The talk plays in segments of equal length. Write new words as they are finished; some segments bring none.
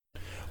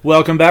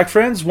Welcome back,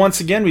 friends. Once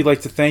again, we'd like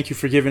to thank you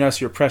for giving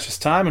us your precious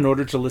time in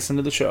order to listen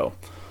to the show.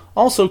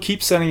 Also,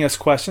 keep sending us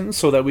questions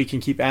so that we can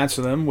keep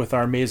answering them with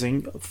our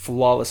amazing,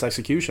 flawless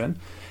execution.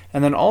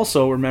 And then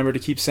also remember to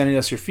keep sending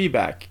us your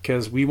feedback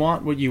because we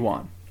want what you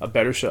want, a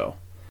better show.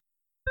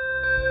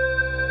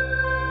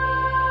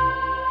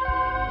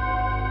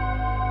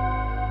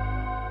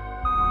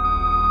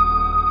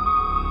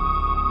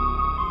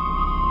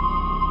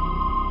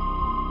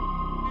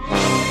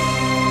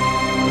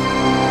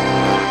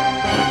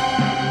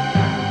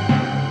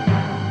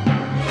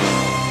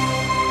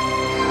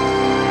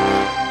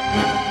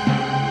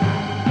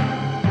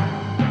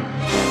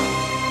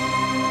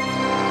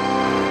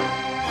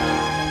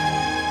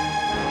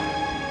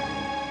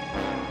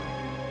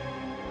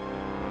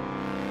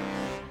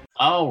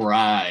 All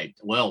right.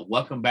 Well,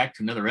 welcome back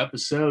to another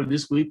episode.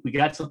 This week, we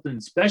got something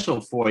special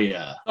for you.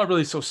 Not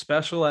really so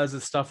special as the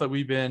stuff that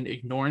we've been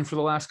ignoring for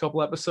the last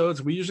couple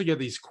episodes. We usually get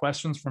these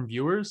questions from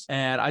viewers,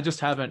 and I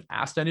just haven't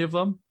asked any of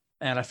them.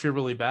 And I feel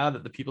really bad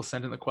that the people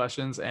sent in the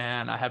questions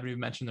and I haven't even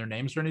mentioned their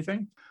names or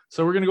anything.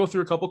 So we're going to go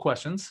through a couple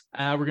questions.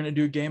 We're going to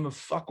do a game of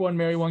fuck one,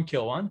 marry one,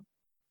 kill one.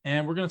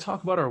 And we're going to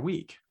talk about our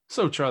week.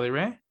 So, Charlie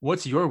Ray,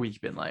 what's your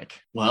week been like?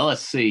 Well,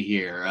 let's see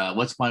here.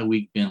 What's my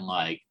week been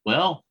like?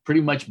 Well,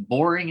 pretty much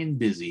boring and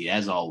busy,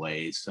 as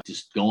always.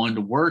 Just going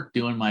to work,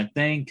 doing my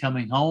thing,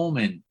 coming home,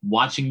 and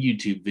watching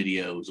YouTube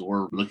videos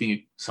or looking at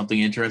something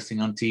interesting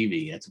on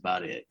TV. That's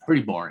about it.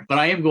 Pretty boring. But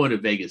I am going to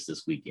Vegas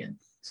this weekend.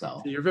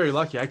 So you're very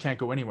lucky. I can't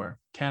go anywhere.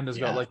 Canada's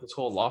got like this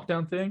whole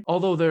lockdown thing.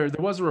 Although there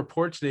was a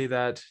report today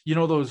that, you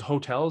know, those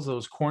hotels,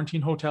 those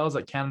quarantine hotels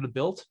that Canada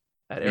built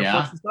at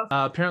airports and stuff.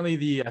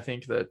 Apparently, I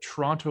think the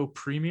Toronto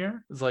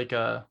Premier is like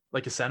a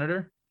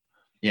senator.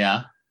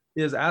 Yeah,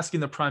 is asking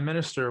the Prime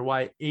Minister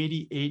why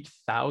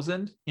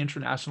 88,000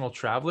 international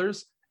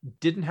travelers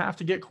didn't have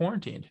to get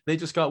quarantined. They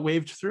just got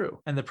waved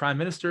through, and the Prime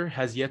Minister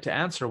has yet to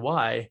answer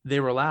why they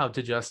were allowed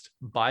to just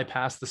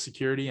bypass the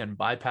security and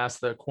bypass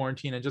the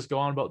quarantine and just go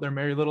on about their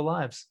merry little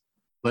lives.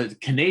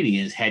 But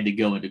Canadians had to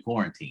go into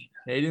quarantine.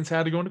 Canadians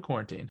had to go into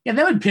quarantine. Yeah,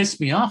 that would piss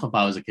me off if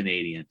I was a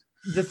Canadian.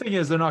 The thing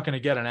is, they're not going to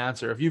get an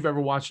answer. If you've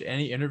ever watched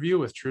any interview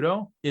with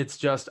Trudeau, it's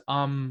just,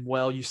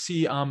 well, you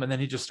see, and then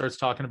he just starts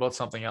talking about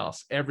something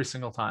else every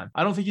single time.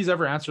 I don't think he's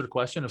ever answered a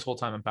question his whole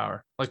time in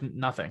power. Like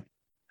nothing,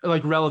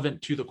 like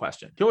relevant to the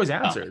question. He always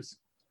answers,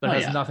 but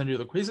it has nothing to do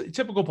with he's a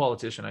typical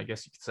politician, I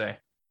guess you could say.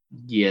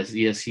 Yes,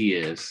 he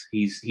is.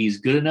 He's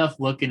good enough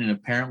looking and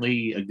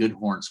apparently a good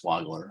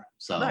hornswoggler.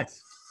 So nice.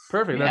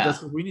 Perfect.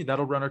 That's what we need.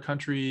 That'll run our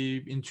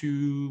country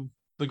into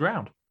the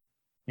ground.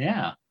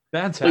 Yeah.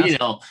 Fantastic.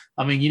 Well,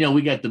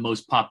 we got the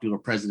most popular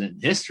president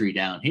in history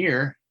down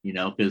here,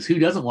 because who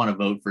doesn't want to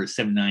vote for a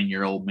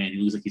 79-year-old man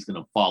who looks like he's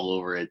going to fall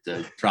over at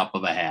the drop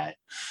of a hat?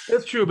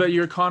 That's true, but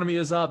your economy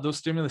is up. Those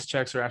stimulus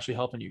checks are actually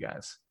helping you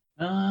guys.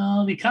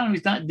 The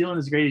economy's not doing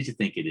as great as you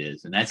think it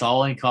is, and that's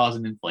all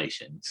causing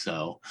inflation.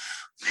 So,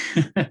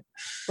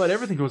 but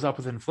everything goes up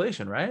with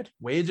inflation, right?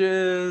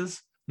 Wages,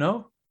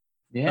 no?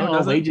 Yeah,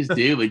 no, wages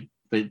do,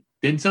 but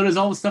then so does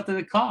all the stuff that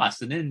it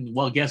costs. And then,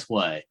 well, guess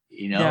what?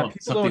 People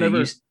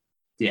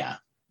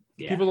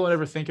don't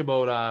ever think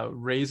about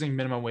raising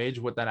minimum wage,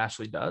 what that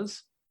actually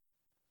does.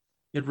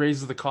 It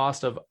raises the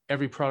cost of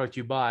every product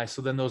you buy.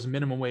 So then those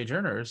minimum wage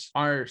earners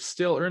are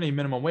still earning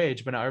minimum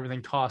wage, but now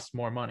everything costs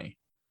more money.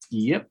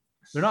 Yep.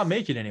 They're not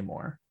making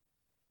anymore.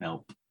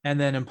 Nope. And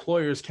then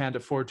employers can't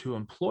afford to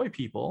employ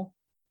people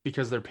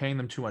because they're paying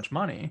them too much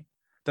money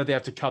that they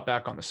have to cut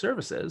back on the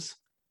services.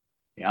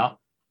 Yeah.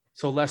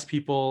 So less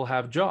people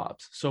have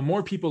jobs. So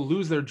more people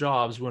lose their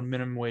jobs when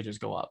minimum wages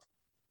go up.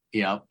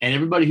 Yeah. And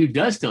everybody who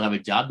does still have a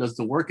job does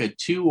the work of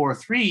 2 or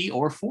 3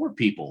 or 4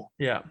 people.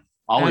 Yeah.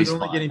 Always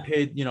and they're only getting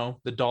paid,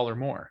 the $1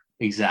 more.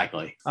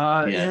 Exactly.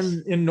 Yes.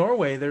 In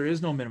Norway, there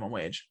is no minimum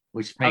wage.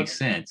 Which makes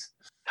sense.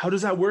 How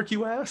does that work,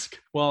 you ask?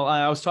 Well,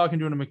 I was talking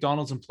to a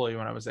McDonald's employee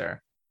when I was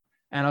there.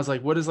 And I was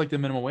like, what is like the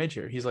minimum wage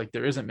here? He's like,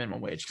 there isn't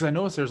minimum wage. Because I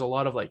noticed there's a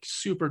lot of like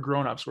super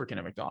grown-ups working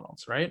at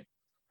McDonald's, right?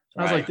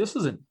 I was like, this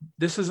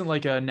isn't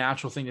like a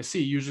natural thing to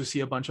see. You usually see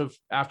a bunch of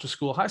after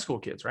school, high school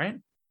kids, right?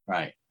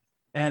 Right.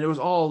 And it was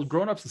all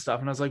grown-ups and stuff.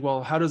 And I was like,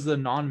 well, how does the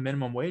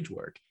non-minimum wage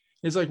work?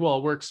 He's like, well,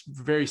 it works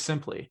very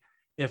simply.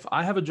 If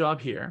I have a job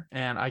here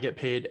and I get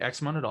paid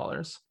X amount of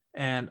dollars,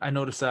 and I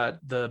notice that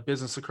the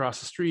business across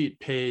the street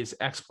pays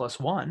X plus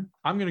 1,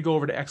 I'm going to go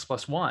over to X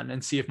plus 1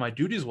 and see if my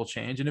duties will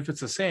change. And if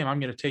it's the same, I'm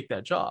going to take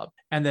that job.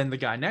 And then the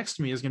guy next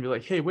to me is going to be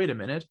like, hey, wait a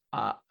minute.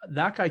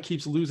 That guy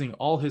keeps losing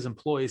all his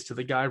employees to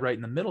the guy right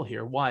in the middle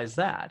here. Why is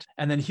that?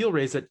 And then he'll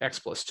raise it X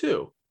plus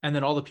 2. And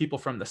then all the people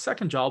from the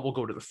second job will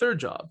go to the third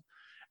job.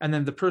 And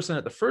then the person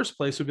at the first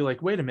place would be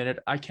like, wait a minute,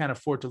 I can't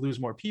afford to lose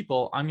more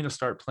people. I'm going to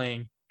start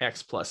playing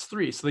X plus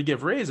 3. So they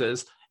give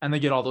raises and they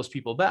get all those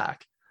people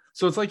back.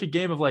 So it's like a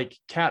game of like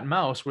cat and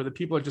mouse where the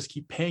people are just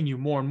keep paying you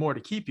more and more to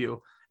keep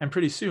you. And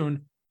pretty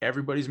soon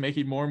everybody's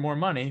making more and more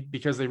money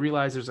because they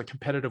realize there's a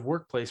competitive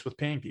workplace with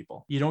paying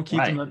people. You don't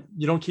keep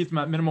them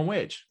at minimum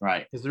wage.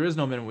 Right. Because there is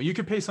no minimum. You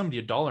could pay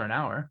somebody $1 an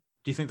hour.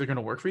 Do you think they're going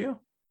to work for you?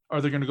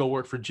 are they going to go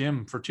work for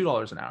Jim for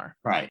 $2 an hour?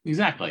 Right.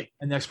 Exactly.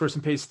 And the next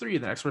person pays 3,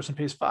 the next person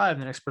pays 5,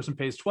 and the next person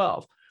pays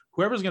 12.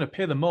 Whoever's going to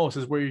pay the most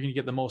is where you're going to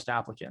get the most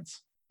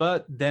applicants.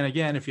 But then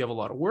again, if you have a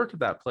lot of work at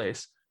that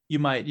place, you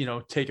might,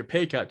 take a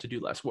pay cut to do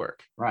less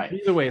work. Right.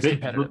 Either way, it's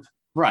competitive.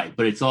 Right.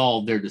 But it's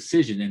all their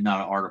decision and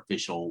not an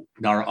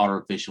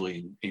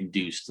artificially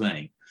induced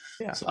thing.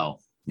 Yeah. So,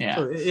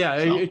 yeah.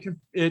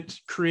 It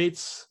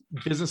creates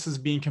businesses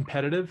being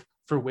competitive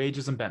for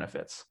wages and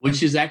benefits.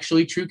 Which is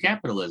actually true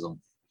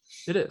capitalism.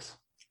 It is.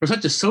 For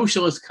such a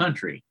socialist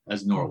country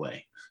as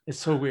Norway. It's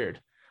so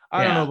weird.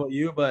 I don't know about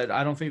you, but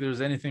I don't think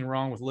there's anything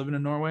wrong with living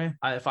in Norway.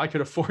 If I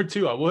could afford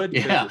to, I would.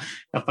 Yeah,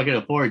 if I could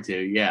afford to,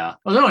 yeah.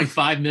 Well, there's only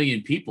 5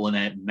 million people in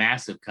that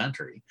massive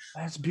country.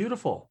 That's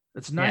beautiful.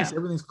 It's nice. Yeah.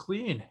 Everything's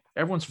clean.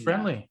 Everyone's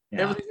friendly.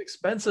 Yeah. Everything's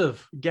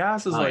expensive.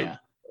 Gas is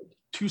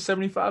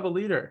 $2.75 a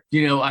liter.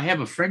 I have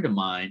a friend of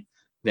mine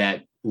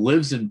that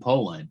lives in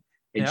Poland.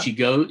 And she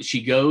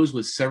goes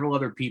with several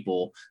other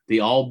people. They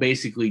all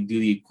basically do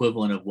the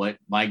equivalent of what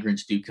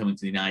migrants do coming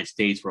to the United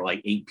States, where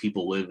like 8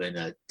 people live in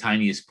the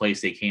tiniest place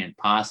they can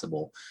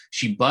possible.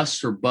 She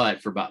busts her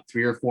butt for about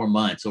 3 or 4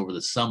 months over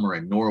the summer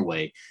in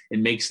Norway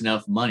and makes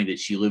enough money that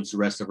she lives the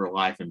rest of her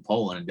life in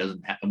Poland and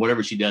doesn't have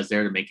whatever she does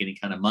there to make any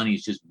kind of money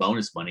is just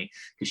bonus money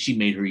because she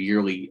made her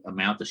yearly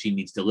amount that she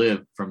needs to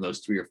live from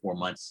those 3 or 4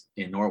 months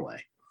in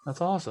Norway.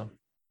 That's awesome.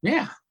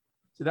 Yeah.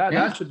 So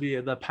that should be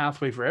the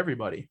pathway for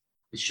everybody.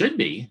 It should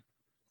be.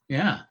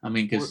 Yeah. I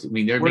mean, because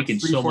they're making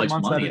so much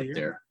money up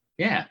there.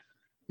 Yeah.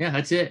 Yeah,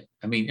 that's it.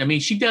 I mean,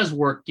 she does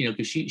work,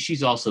 because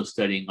she's also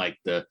studying like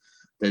the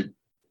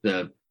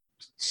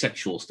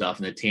sexual stuff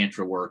and the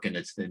tantra work and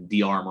it's the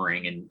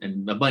de-armoring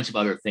and a bunch of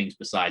other things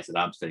besides that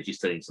I'm studying. She's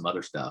studying some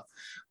other stuff.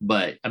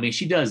 But I mean,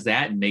 she does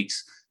that and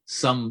makes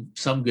some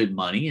good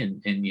money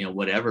and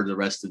whatever the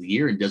rest of the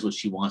year and does what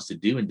she wants to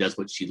do and does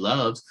what she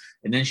loves.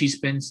 And then she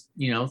spends,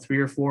 3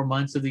 or 4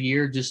 months of the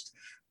year just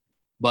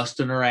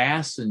busting her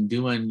ass and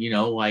doing,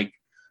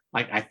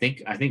 I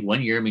think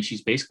 1 year, I mean,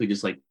 she's basically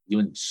just like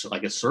doing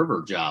like a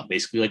server job,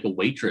 basically like a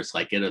waitress,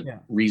 like at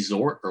a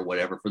resort or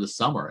whatever for the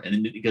summer. And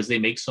then because they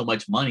make so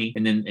much money.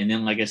 And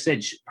then, like I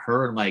said,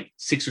 her and like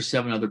 6 or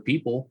 7 other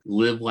people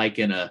live like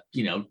in a,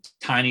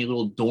 tiny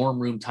little dorm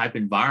room type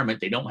environment.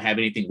 They don't have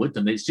anything with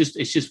them. It's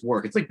just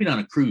work. It's like being on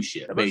a cruise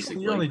ship,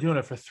 basically. You're only doing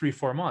it for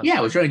 3-4 months.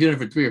 Yeah. We're trying to do it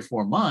for 3 or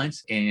 4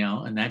 months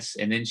and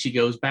then she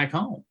goes back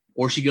home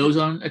or she goes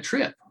on a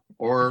trip.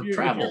 Or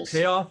travels. If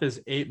your payoff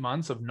is 8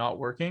 months of not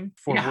working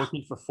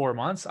working for 4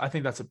 months. I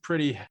think that's a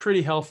pretty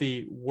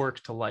healthy work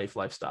to life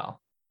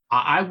lifestyle.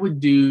 I would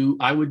do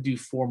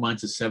 4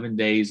 months of 7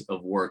 days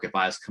of work if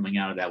I was coming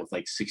out of that with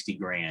like 60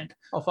 grand.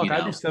 Oh fuck!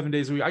 I do 7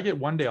 days a week. I get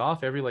 1 day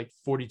off every like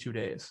 42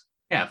 days.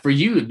 Yeah, for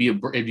you it'd be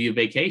a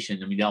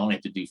vacation. I mean, you only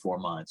have to do 4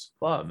 months.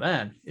 Oh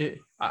man,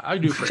 I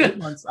do it for 8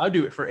 months. I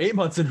do it for 8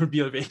 months and it would be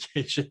a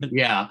vacation.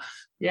 Yeah.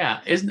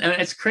 Yeah,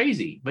 it's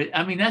crazy. But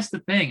I mean, that's the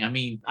thing. I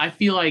mean, I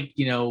feel like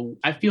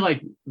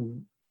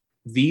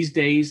these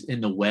days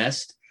in the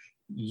West,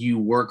 you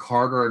work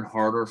harder and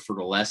harder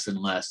for less and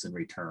less in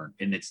return.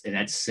 And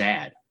that's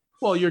sad.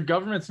 Well, your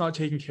government's not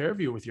taking care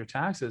of you with your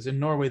taxes. In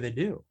Norway, they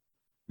do.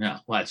 No,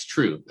 well, that's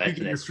true. You get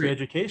your free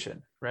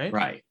education, right?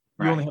 Right.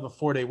 You only have a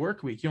 4-day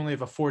work week. You only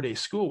have a 4-day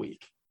school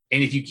week.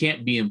 And if you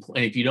can't be and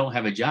if you don't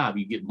have a job,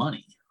 you get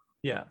money.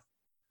 Yeah.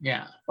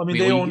 Yeah. I mean,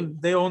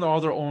 they own all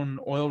their own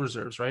oil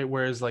reserves, right?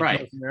 Whereas like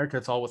North America,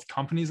 it's all with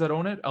companies that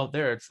own it. Out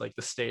there, it's like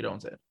the state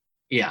owns it.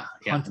 Yeah.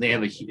 Yeah. They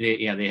have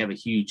a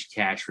huge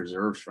cash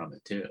reserves from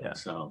it too. Yeah.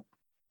 So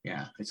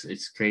yeah,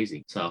 it's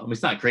crazy. So I mean,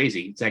 it's not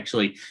crazy. It's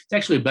actually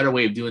a better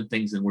way of doing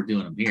things than we're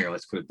doing them here.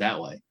 Let's put it that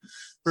way.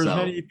 For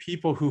many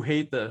people who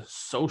hate the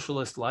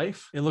socialist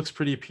life, it looks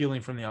pretty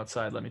appealing from the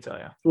outside, let me tell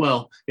you.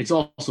 Well, it's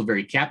also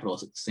very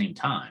capitalist at the same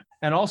time.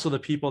 And also the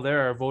people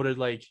there are voted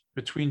like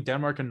between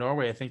Denmark and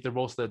Norway. I think they're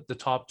both the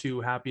top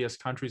 2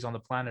 happiest countries on the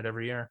planet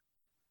every year.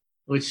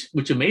 Which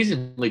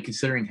amazingly,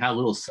 considering how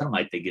little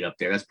sunlight they get up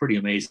there, that's pretty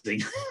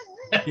amazing.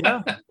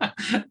 Yeah.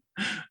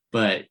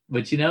 But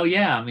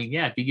yeah, I mean,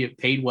 yeah, if you get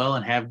paid well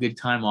and have good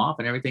time off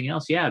and everything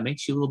else, yeah, it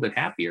makes you a little bit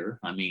happier.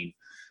 I mean,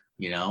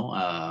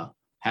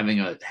 having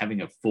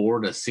a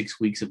 4 to 6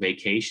 weeks of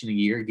vacation a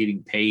year,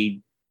 getting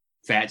paid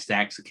fat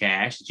stacks of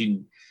cash that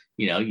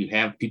you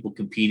have people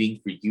competing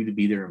for you to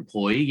be their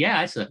employee.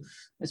 Yeah,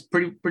 that's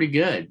pretty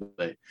good.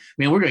 But I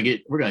mean, we're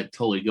gonna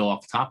totally go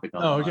off topic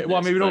on. Oh, okay.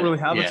 Well, maybe we don't really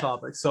have a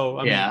topic, so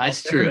I mean,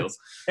 that's true.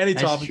 Any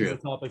topic is a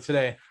topic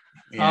today.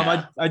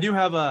 Yeah. I do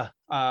have a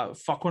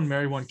fuck one,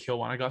 marry one, kill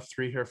one. I got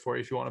 3 here for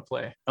you if you want to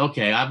play.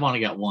 Okay, I've only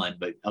got 1,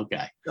 but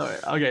okay. All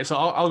right. Okay, so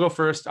I'll go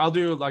first. I'll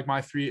do like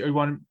my 3.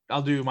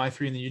 I'll do my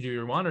 3 and then you do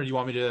your 1, or do you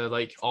want me to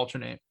like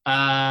alternate?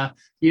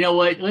 You know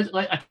what?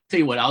 I tell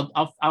you what.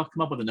 I'll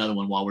come up with another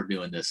one while we're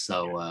doing this.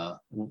 So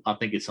I'll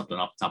think it's something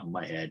off the top of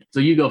my head. So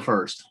you go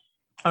first.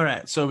 All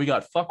right. So we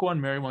got fuck one,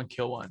 marry one,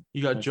 kill one.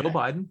 You got Joe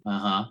Biden.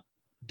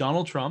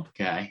 Donald Trump.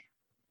 Okay.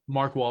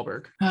 Mark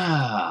Walburg.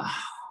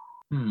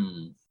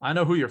 I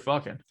know who you're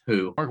fucking.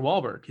 Who? Mark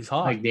Wahlberg. He's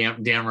hot. Like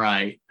damn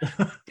right.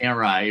 Damn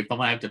right. If I'm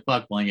gonna have to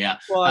fuck one, yeah.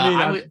 Well,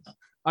 I mean,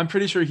 I'm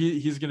pretty sure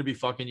he's gonna be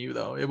fucking you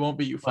though. It won't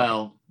be you fucking.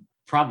 Well,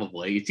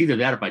 probably. It's either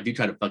that or if I do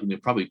try to fuck him, he'll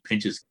probably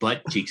pinch his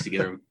butt cheeks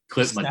together and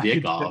clip my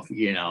dick off,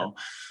 you know.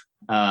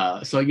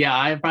 So yeah,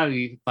 I'd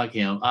probably fuck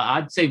him.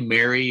 I'd say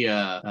marry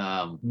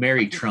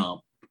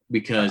Trump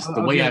because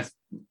the way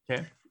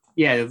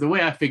the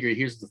way I figure,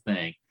 here's the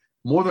thing.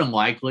 More than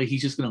likely,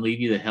 he's just going to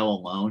leave you the hell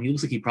alone. He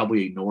looks like he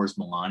probably ignores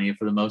Melania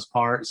for the most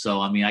part. So,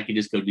 I mean, I could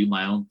just go do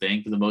my own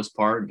thing for the most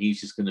part, and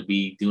he's just going to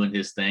be doing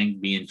his thing,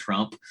 being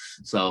Trump.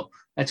 So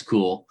that's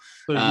cool.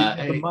 So you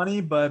have the money,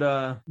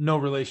 but no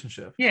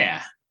relationship.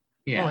 Yeah.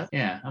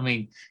 I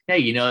mean, hey,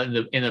 you know,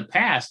 in the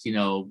past, you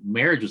know,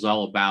 marriage was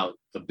all about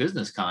a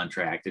business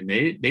contract, and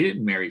they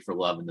didn't marry for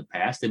love in the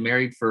past. They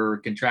married for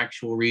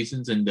contractual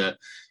reasons and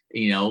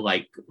you know,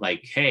 like,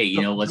 hey,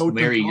 you know, let's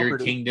marry your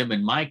kingdom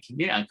and my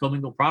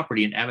commingle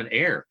property and have an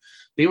heir.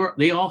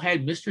 They all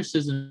had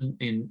mistresses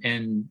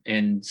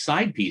and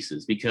side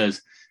pieces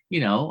because, you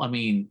know, I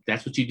mean,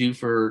 that's what you do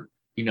for,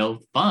 you know,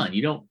 fun.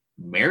 You don't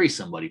marry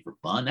somebody for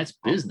fun. That's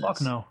business. Oh,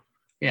 fuck no.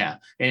 Yeah.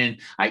 And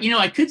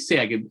I could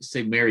say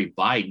marry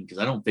Biden because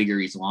I don't figure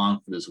he's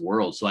long for this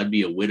world. So I'd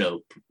be a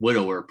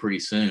widower pretty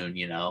soon,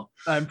 you know.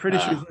 I'm pretty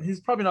sure he's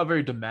probably not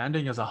very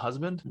demanding as a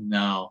husband.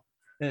 No.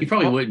 He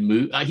probably wouldn't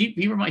move.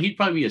 He'd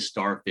probably be a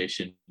starfish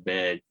in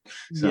bed.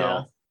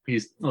 So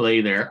he's lay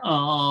there.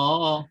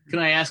 Oh, can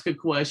I ask a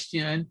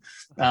question?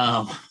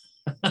 I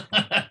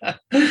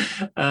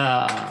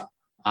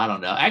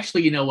don't know.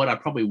 Actually, you know what? I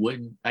probably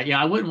wouldn't.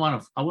 I wouldn't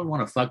want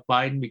to fuck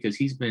Biden because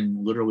he's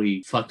been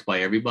literally fucked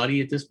by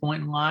everybody at this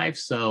point in life.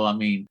 So I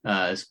mean,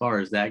 as far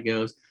as that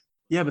goes.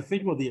 Yeah, but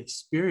think about the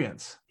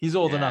experience. He's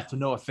old enough to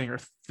know a thing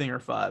or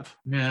five.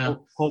 Yeah.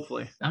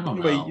 Hopefully.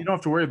 Anyway, you don't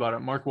have to worry about it.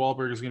 Mark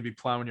Wahlberg is going to be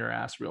plowing your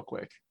ass real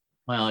quick.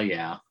 Well,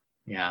 yeah.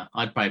 Yeah.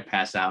 I'd probably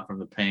pass out from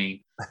the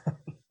pain.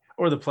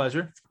 Or the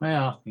pleasure.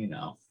 Well, you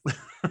know.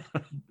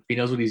 He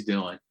knows what he's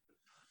doing.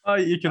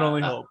 You can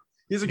only hope.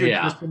 He's a good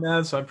Christian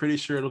man, so I'm pretty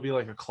sure it'll be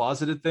like a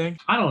closeted thing.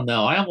 I don't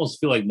know. I almost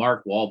feel like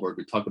Mark Wahlberg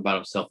would talk about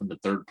himself in the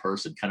third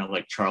person, kind of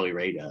like Charlie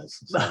Ray does.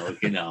 So,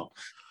 you know.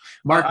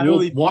 Mark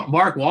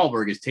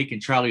Wahlberg is taking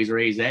Charlie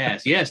Ray's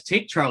ass. Yes,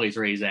 take Charlie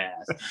Ray's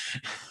ass.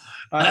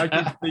 I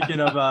keep thinking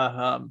of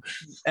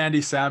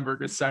Andy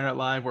Samberg at Saturday Night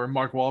Live where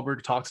Mark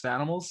Wahlberg talks to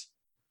animals.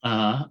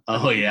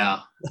 Oh, yeah.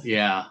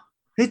 Yeah.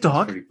 Hey,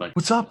 dog.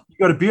 What's up? You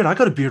got a beard? I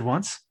got a beard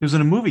once. It was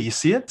in a movie. You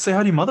see it? Say hi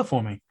to your mother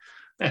for me.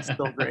 That's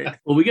still great.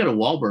 Well, we got a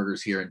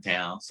Wahlburgers here in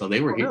town. So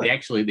they were here.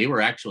 Really? They were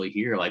actually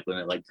here like when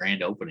it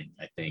grand opening,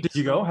 I think. Did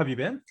you go? Have you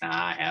been?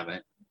 I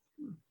haven't.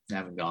 I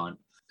haven't gone.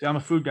 I'm a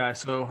food guy,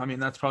 so I mean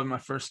that's probably my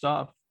first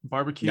stop.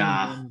 Barbecue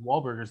and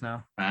Wahlburgers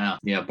now. Wow.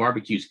 Yeah,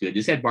 barbecue's good.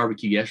 Just had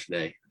barbecue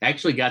yesterday.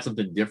 Actually got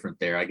something different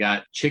there. I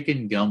got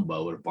chicken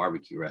gumbo at a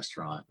barbecue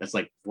restaurant. That's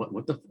like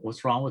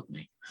what's wrong with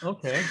me?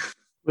 Okay.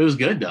 It was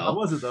good though. How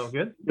was it though?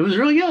 Good? It was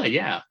really good.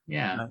 Yeah.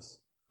 Yeah. Nice.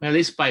 Well,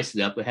 they spiced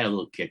it up. It had a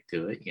little kick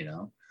to it, you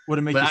know. Would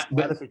it make you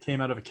sad if it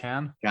came out of a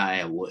can?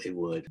 Yeah, it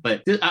would.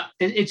 But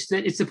it's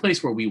the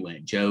place where we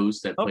went, Joe's,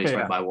 that place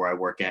right by where I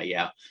work at.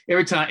 Yeah.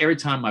 Every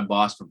time my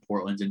boss from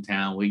Portland's in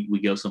town, we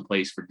go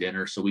someplace for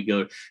dinner. So we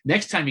go.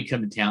 Next time you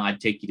come to town,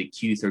 I'd take you to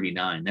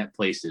Q39. That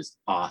place is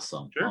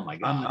awesome. Sure. Oh my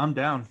god. I'm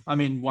down. I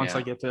mean, once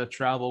I get to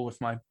travel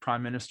with my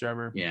prime minister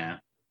ever. Yeah.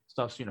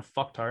 Stuff's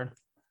fucked hard.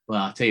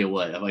 Well, I'll tell you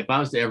what. If I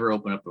was to ever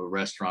open up a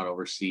restaurant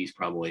overseas,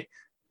 probably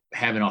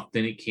have an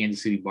authentic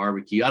Kansas City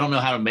barbecue. I don't know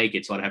how to make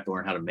it, so I'd have to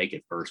learn how to make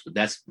it first. But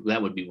that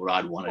would be what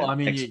I'd want to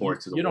export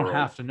to the world. You don't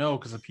have to know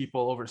because the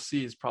people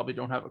overseas probably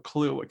don't have a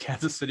clue what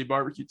Kansas City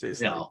barbecue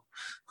tastes like. No,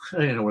 I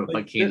don't know what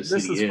Kansas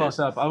City is. This is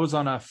fucked up. I was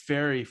on a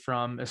ferry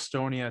from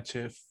Estonia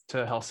to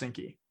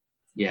Helsinki.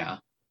 Yeah.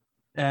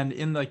 And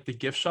in like the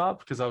gift shop,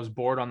 because I was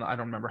bored I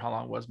don't remember how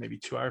long it was, maybe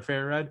 2-hour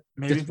ferry ride.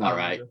 Maybe. That's about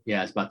right.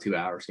 Yeah, it's about 2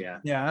 hours.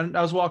 Yeah. Yeah. And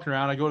I was walking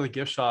around. I go to the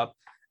gift shop.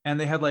 And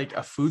they had like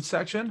a food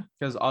section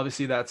because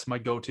obviously that's my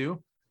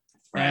go-to.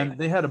 Right. And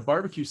they had a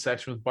barbecue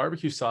section with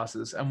barbecue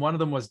sauces. And one of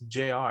them was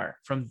JR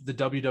from the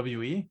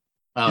WWE.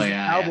 Oh, He's a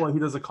cowboy. He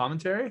does a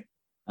commentary.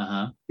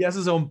 He has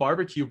his own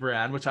barbecue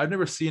brand, which I've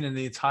never seen in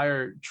the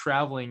entirety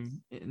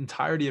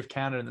of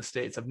Canada and the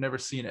States. I've never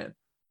seen it.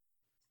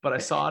 But I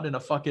saw it in a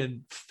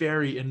fucking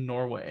ferry in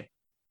Norway.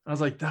 I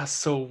was like, that's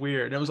so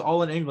weird. And it was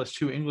all in English,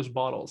 2 English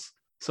bottles.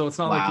 So it's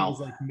not like it was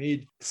like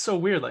made. It's so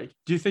weird. Like,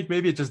 do you think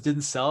maybe it just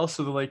didn't sell?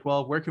 So they're like,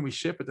 well, where can we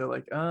ship it? They're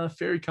like,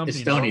 ferry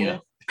company.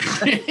 Estonia.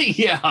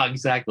 Yeah,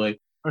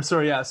 exactly.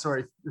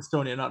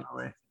 Estonia, not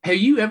Norway. Have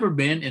you ever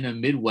been in a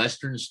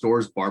Midwestern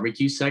store's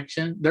barbecue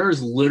section?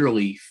 There's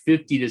literally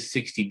 50 to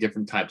 60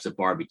 different types of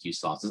barbecue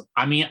sauces.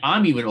 I mean,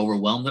 I'm even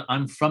overwhelmed that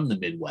I'm from the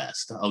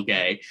Midwest.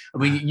 Okay. I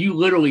mean, you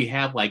literally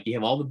have you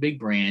have all the big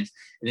brands,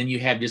 and then you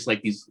have just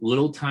like these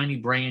little tiny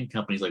brand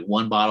companies, like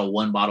one bottle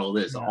of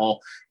this, all,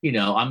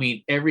 I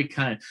mean, every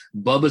kind of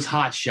Bubba's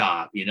Hot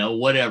Shop,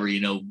 whatever,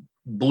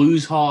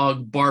 Blues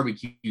Hog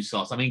barbecue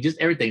sauce. I mean, just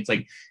everything. It's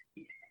like,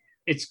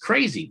 it's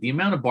crazy. The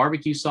amount of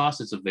barbecue sauce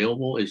that's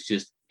available is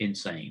just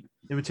insane.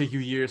 It would take you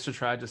years to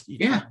try just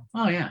each time. Time.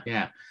 Oh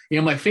yeah.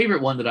 My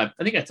favorite one that I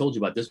think I told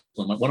you about this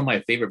one. One of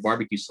my favorite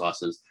barbecue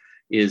sauces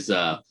is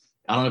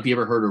I don't know if you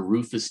ever heard of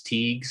Rufus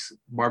Teague's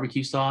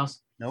barbecue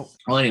sauce. Nope.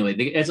 Well, anyway,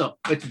 it's a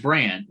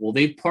brand. Well,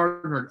 they've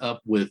partnered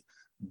up with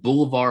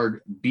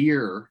Boulevard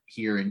Beer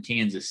here in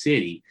Kansas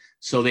City.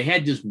 So they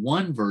had just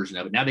one version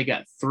of it. Now they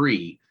got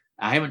three.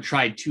 I haven't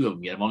tried two of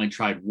them yet. I've only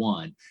tried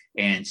one.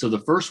 And so the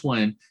first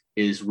one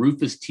is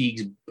Rufus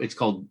Teague's. It's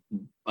called,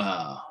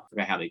 I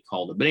forgot how they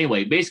called it. But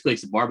anyway, basically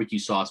it's a barbecue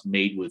sauce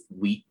made with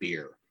wheat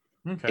beer.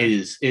 Okay.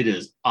 It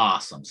is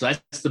awesome. So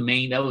that's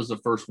that was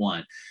the first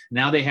one.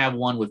 Now they have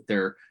one with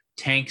their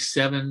Tank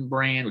 7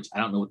 brand, which I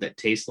don't know what that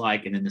tastes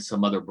like, and then there's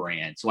some other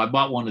brand. So I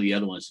bought one of the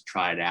other ones to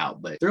try it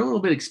out, but they're a little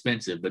bit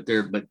expensive, but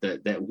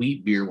that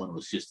wheat beer one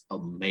was just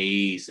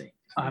amazing.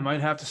 I might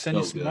have to send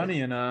you some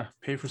money and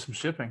pay for some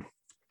shipping.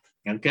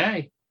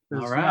 Okay.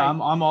 All right. Yeah,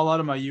 I'm all out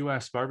of my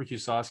US barbecue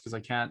sauce because I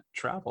can't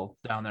travel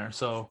down there.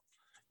 So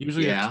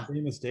usually it's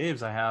Famous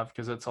Dave's I have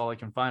because that's all I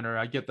can find. Or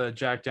I get the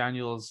Jack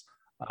Daniel's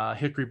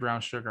hickory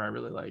brown sugar. I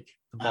really like.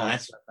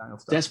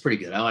 That's pretty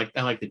good. I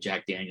like the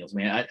Jack Daniels,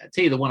 man. I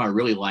tell you the one I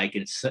really like,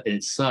 and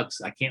it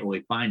sucks. I can't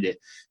really find it,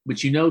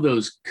 but you know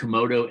those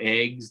Komodo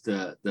eggs,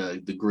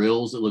 the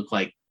grills that look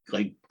like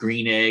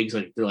green eggs,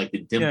 like they're like the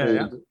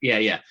dimpled.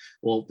 Yeah.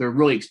 Well, they're a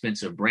really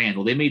expensive brand.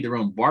 Well, they made their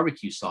own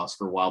barbecue sauce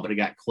for a while, but it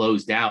got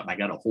closed out, and I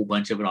got a whole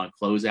bunch of it on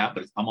closeout,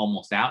 but I'm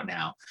almost out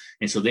now.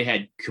 And so they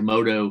had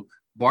Komodo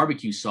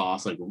barbecue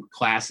sauce, like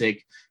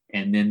classic,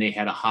 and then they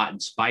had a hot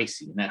and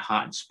spicy, and that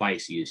hot and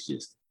spicy is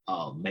just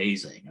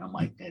amazing. I'm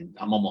like, and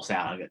I'm almost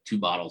out. I got 2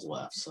 bottles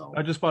left. So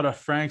I just bought a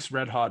Frank's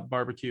Red Hot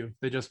barbecue.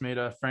 They just made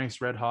a Frank's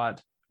Red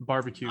Hot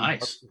barbecue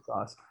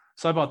sauce.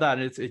 So I bought that.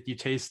 And you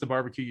taste the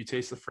barbecue, you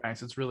taste the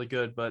Frank's. It's really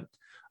good, but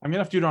I'm gonna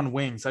have to do it on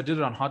wings. I did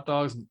it on hot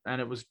dogs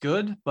and it was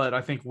good, but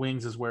I think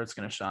wings is where it's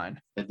gonna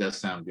shine. That does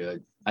sound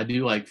good. I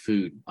do like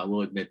food. I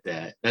will admit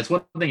that. That's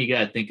one thing you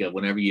got to think of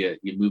whenever you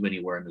move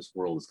anywhere in this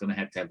world. It's going to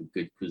have a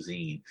good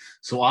cuisine.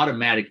 So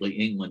automatically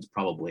England's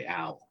probably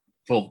out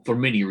for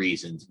many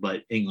reasons,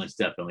 but England's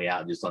definitely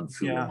out just on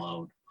food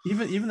alone.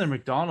 Even their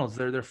McDonald's,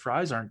 their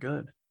fries aren't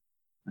good.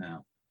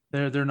 No.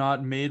 They're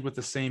not made with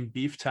the same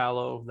beef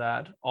tallow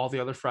that all the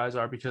other fries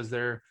are, because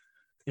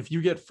if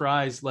you get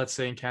fries, let's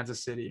say in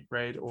Kansas City,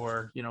 right?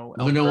 Or, they're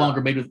no longer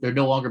made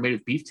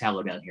with beef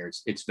tallow down here.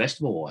 It's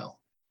vegetable oil.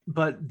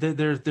 But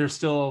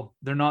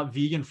they're not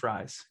vegan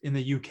fries. In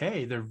the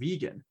UK, they're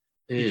vegan.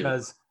 Ew.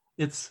 Because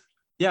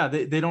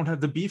they don't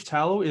have the beef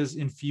tallow is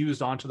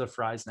infused onto the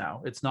fries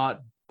now. It's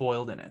not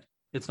boiled in it.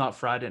 It's not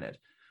fried in it.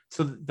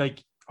 So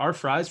like our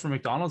fries from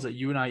McDonald's that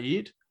you and I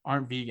eat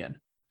aren't vegan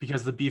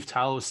because the beef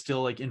tallow is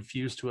still like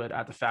infused to it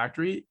at the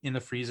factory in the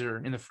freezer,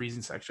 in the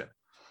freezing section.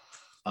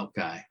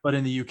 Okay. But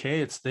in the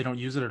UK, they don't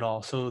use it at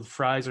all. So the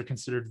fries are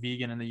considered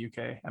vegan in the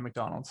UK at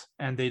McDonald's,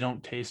 and they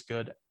don't taste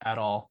good at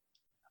all.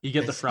 You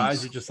get the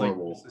fries, you're just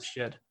horrible. Like, this is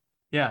shit.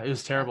 Yeah, it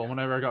was terrible.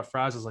 Whenever I got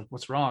fries, I was like,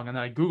 what's wrong? And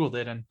then I Googled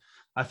it and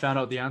I found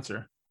out the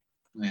answer.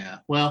 Yeah.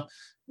 Well,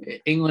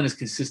 England has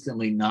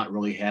consistently not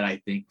really had,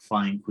 I think,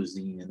 fine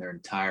cuisine in their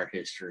entire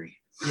history.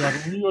 Yeah,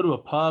 but when you go to a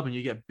pub and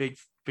you get big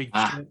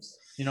chips,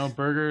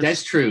 burgers.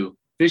 That's true.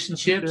 Fish and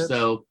chips,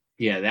 though.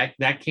 Yeah,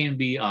 that can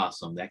be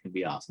awesome. That can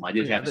be awesome. I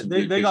did have some.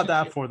 They got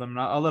that for them.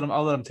 I'll let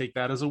them take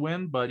that as a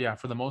win. But yeah,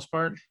 for the most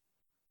part.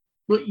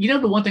 Well,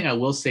 the one thing I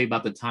will say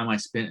about the time I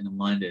spent in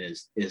London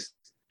is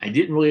I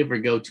didn't really ever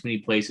go too many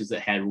places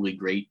that had really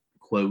great,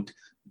 quote,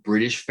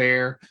 British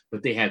fare,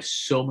 but they have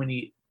so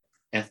many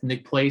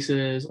ethnic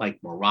places like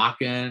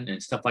Moroccan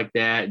and stuff like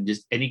that, and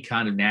just any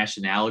kind of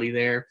nationality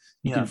there.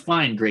 You can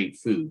find great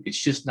food. It's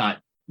just not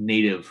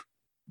native.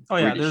 Oh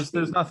yeah, British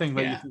there's nothing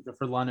that you think of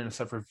for London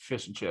except for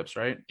fish and chips,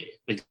 right?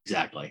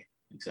 Exactly.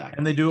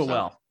 And they do it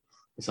well.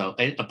 So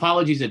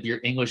apologies if you're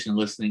English and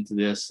listening to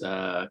this,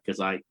 because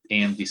I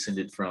am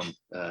descended from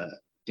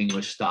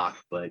English stock,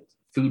 but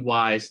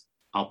food-wise,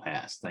 I'll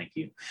pass. Thank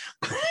you.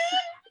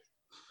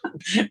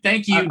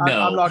 Thank you.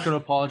 No, I'm not going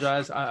to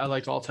apologize. I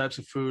like all types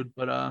of food,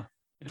 but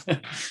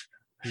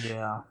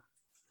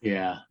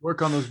yeah.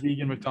 Work on those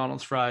vegan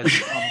McDonald's fries.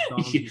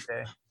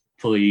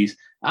 Please.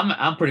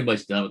 I'm pretty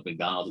much done with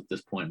McDonald's at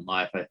this point in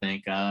life. I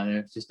think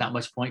there's just not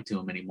much point to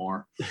them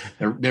anymore.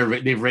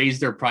 They've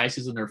raised their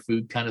prices and their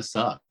food kind of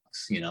sucks.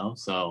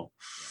 So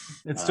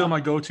it's still my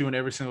go-to in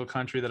every single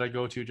country that I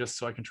go to, just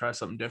so I can try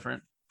something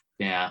different.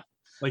 Yeah.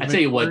 Like I tell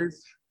you what,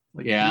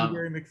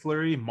 Blueberry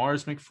McFlurry,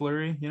 Mars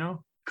McFlurry,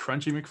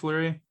 Crunchy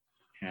McFlurry.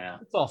 Yeah.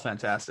 It's all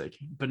fantastic.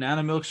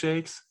 Banana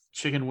milkshakes,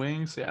 chicken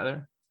wings. Yeah,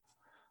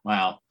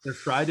 their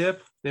fry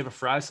dip. They have a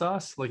fry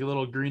sauce, like a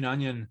little green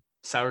onion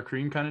sour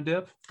cream kind of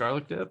dip,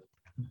 garlic dip.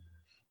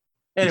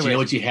 Anyway, you know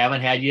what you haven't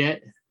had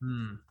yet?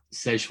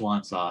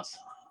 Szechuan sauce.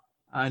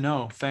 I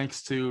know,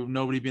 thanks to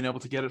nobody being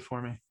able to get it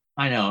for me.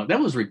 I know. That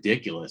was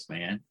ridiculous,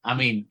 man. I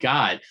mean,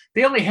 God,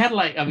 they only had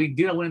I went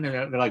in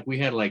there, they're like, we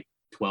had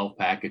 12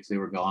 packets. They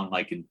were gone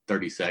in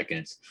 30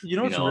 seconds.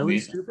 What's really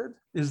stupid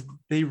is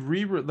they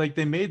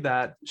made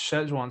that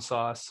Szechuan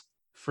sauce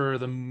for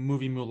the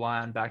movie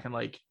Mulan back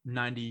in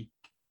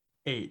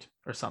 98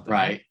 or something.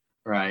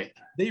 Right.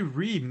 They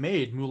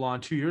remade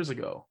Mulan 2 years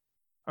ago,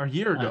 or a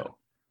year ago.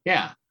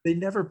 Yeah. They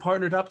never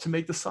partnered up to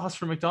make the sauce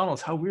for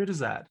McDonald's. How weird is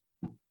that?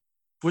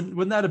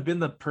 Wouldn't that have been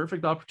the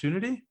perfect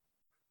opportunity?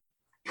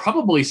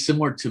 Probably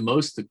similar to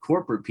most of the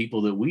corporate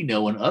people that we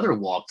know in other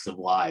walks of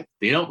life.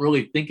 They don't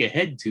really think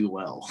ahead too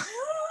well.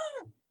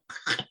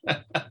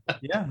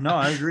 Yeah, no,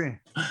 I agree.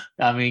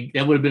 I mean,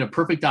 that would have been a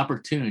perfect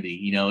opportunity.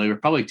 You know, they were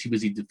probably too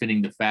busy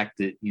defending the fact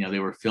that, you know, they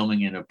were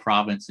filming in a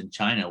province in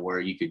China where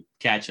you could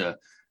catch a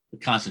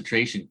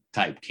concentration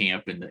type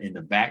camp in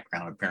the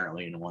background,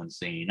 apparently, in one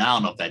scene. I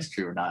don't know if that's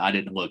true or not. I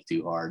didn't look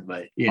too hard,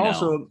 but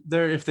also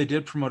there, if they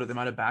did promote it, they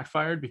might have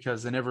backfired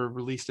because they never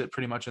released it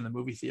pretty much in the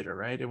movie theater,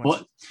 right? It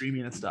went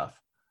streaming and stuff.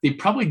 They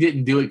probably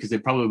didn't do it because they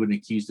probably would have been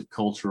accused of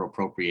cultural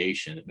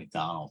appropriation at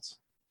McDonald's.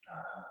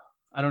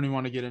 I don't even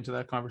want to get into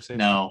that conversation.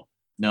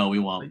 No, we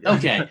won't.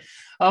 Okay.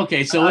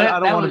 So I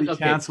don't want to be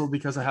canceled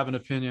because I have an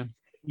opinion.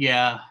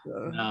 Yeah.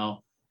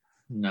 No.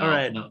 All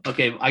right. No.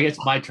 Okay. I guess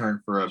my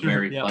turn for a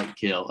very fun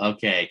kill.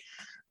 Okay.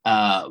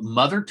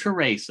 Mother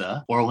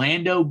Teresa,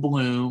 Orlando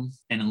Bloom,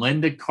 and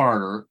Linda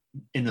Carter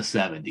in the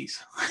 70s.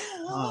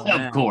 Oh,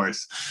 of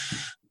course.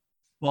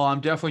 Well,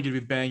 I'm definitely going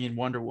to be banging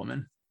Wonder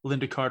Woman.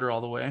 Linda Carter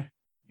all the way.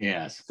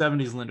 Yes.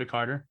 70s Linda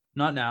Carter.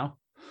 Not now.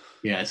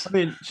 Yes. I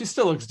mean, she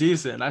still looks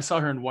decent. I saw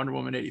her in Wonder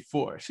Woman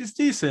 84. She's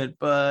decent,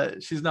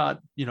 but she's not,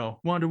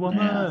 Wonder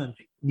Woman.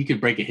 Yeah. You could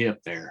break a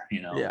hip there,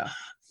 Yeah.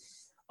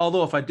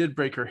 Although if I did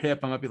break her hip,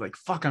 I might be like,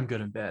 fuck, I'm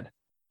good in bed.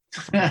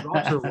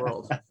 Rocks her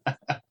world.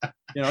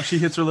 She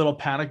hits her little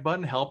panic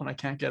button, help, and I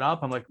can't get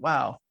up. I'm like,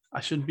 wow,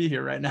 I shouldn't be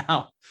here right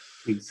now.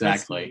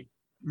 Exactly.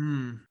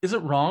 Is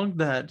it wrong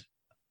that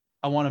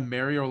I want to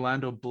marry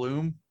Orlando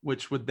Bloom,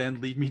 which would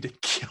then lead me to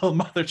kill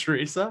Mother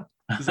Teresa?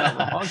 Is that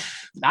wrong?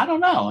 I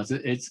don't know.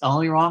 It's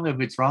only wrong if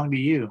it's wrong to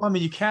you. Well, I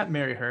mean, you can't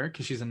marry her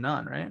because she's a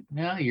nun, right?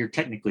 Yeah, you're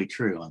technically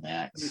true on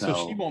that.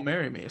 So she won't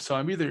marry me. So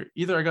I'm either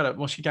I gotta.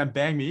 Well, she can't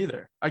bang me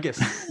either. I guess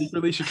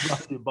secretly she could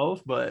probably do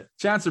both, but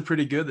chances are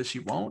pretty good that she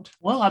won't.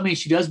 Well, I mean,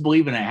 she does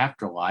believe in an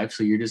afterlife,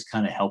 so you're just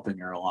kind of helping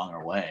her along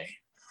her way.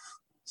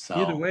 So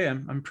either way,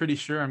 I'm pretty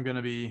sure I'm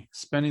gonna be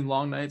spending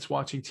long nights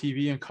watching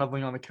TV and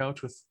cuddling on the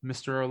couch with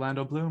Mr.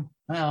 Orlando Bloom.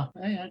 Well,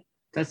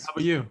 that's. How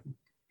about you?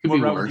 Could what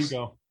be route worse. would you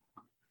go?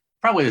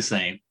 Probably the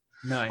same.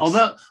 Nice.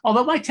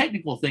 Although my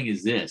technical thing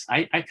is this,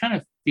 I kind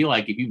of feel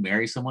like if you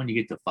marry someone, you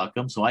get to fuck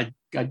them. So I'd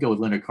go with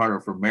Linda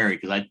Carter for Mary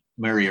because I'd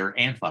marry her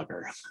and fuck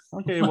her.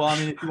 Okay, well, I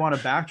mean, if you want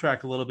to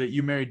backtrack a little bit,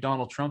 you married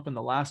Donald Trump in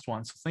the last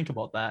one, so think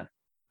about that.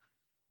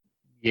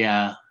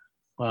 Yeah,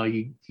 well,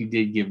 you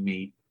did give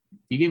me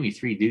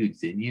 3 dudes,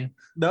 didn't you?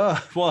 No,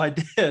 well, I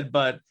did,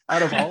 but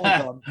out of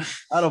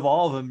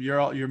all of them,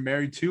 you're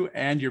married to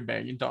and you're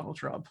banging Donald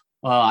Trump.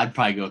 Well, I'd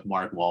probably go with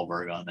Mark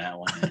Wahlberg on that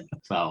one.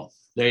 So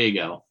there you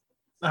go.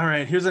 All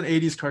right, here's an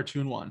 80s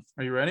cartoon one.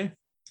 Are you ready?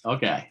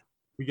 Okay.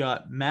 We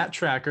got Matt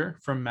Tracker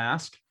from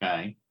Mask.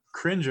 Okay.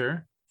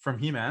 Cringer from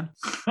He-Man.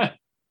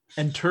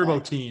 And Turbo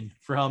Teen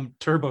from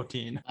Turbo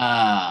Teen.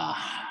 Now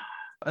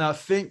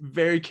think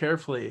very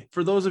carefully.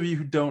 For those of you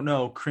who don't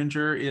know,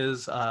 Cringer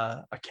is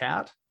a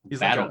cat. He's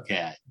Battle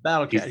Cat.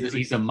 Battle Cat.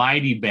 He's a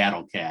mighty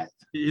Battle Cat.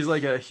 He's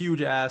like a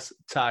huge ass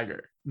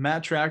tiger.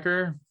 Matt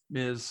Tracker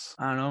is,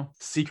 I don't know,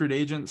 secret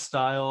agent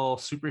style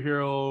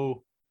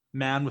superhero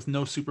man with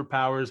no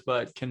superpowers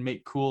but can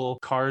make cool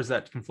cars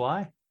that can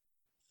fly.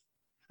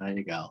 There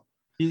you go.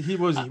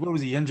 What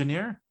was he,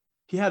 engineer?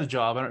 He had a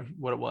job. I don't know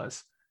what it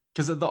was,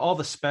 because all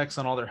the specs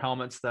on all their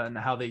helmets and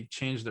how they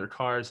changed their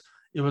cars,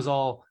 it was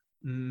all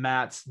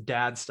Matt's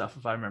dad stuff,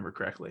 if I remember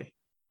correctly.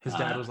 His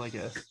dad was like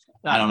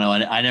I don't know.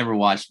 I never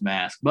watched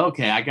Mask, but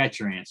okay, I got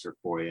your answer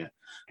for you.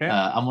 Okay.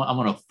 I'm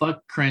gonna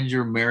fuck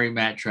Cringer, marry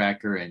Matt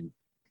Tracker, and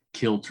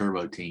kill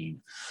Turbo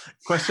Teen.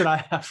 Question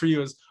I have for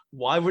you is,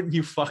 why wouldn't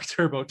you fuck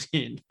Turbo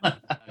Teen?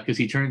 Because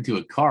he turned into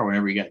a car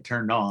whenever he got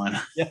turned on.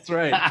 That's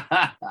right.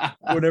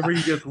 Whenever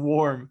he gets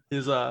warm,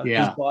 his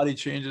body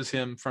changes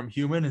him from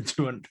human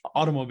into an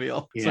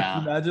automobile. So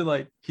can you imagine,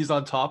 like, he's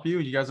on top of you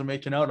and you guys are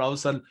making out and all of a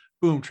sudden,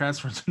 boom,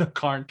 transfers into a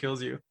car and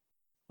kills you.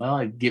 Well,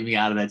 it'd get me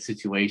out of that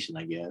situation,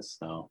 I guess.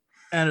 So.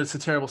 And it's a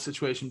terrible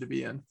situation to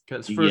be in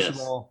because, first of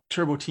all,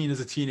 Turbo Teen is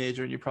a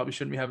teenager and you probably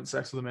shouldn't be having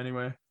sex with him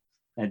anyway.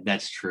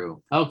 That's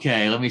true.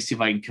 Okay, let me see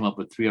if I can come up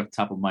with 3 off the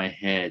top of my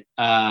head.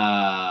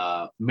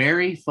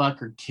 Marry,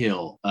 fuck, or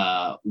kill.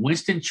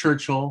 Winston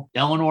Churchill,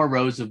 Eleanor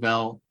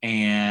Roosevelt,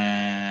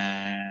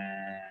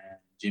 and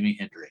Jimi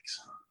Hendrix.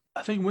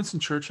 I think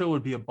Winston Churchill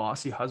would be a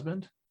bossy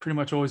husband, pretty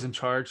much always in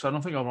charge. So I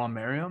don't think I want to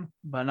marry him.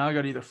 But now I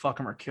got to either fuck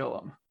him or kill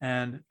him.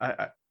 And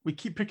we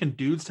keep picking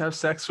dudes to have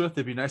sex with.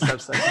 It'd be nice to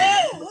have sex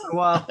with him.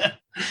 Well,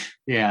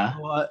 yeah.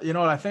 Well, you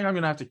know what? I think I'm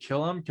going to have to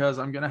kill him because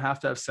I'm going to have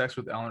sex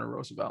with Eleanor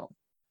Roosevelt.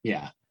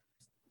 Yeah.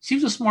 She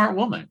was a smart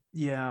woman.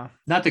 Yeah.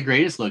 Not the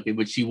greatest looking,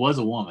 but she was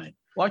a woman.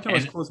 Well, I can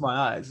always close my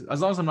eyes.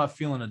 As long as I'm not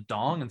feeling a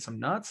dong and some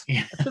nuts.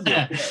 Yeah. I should be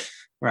okay.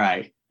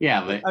 Right.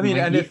 Yeah. But I mean,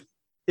 and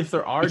if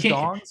there are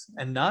dongs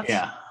and nuts,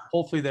 yeah,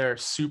 hopefully they're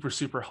super,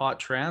 super hot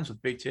trans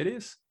with big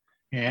titties.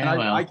 And Yeah,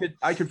 well,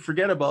 I could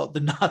forget about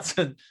the nuts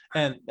and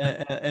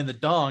the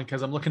dong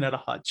because I'm looking at a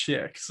hot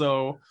chick.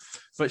 So,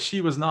 but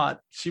she was not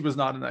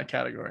in that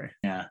category.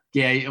 yeah,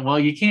 yeah. Well,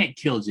 you can't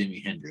kill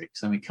Jimi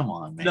Hendrix. I mean, come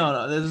on, man.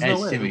 No, there's no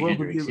That's way. The Jimi world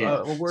would be Hendrix.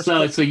 Yeah. a worse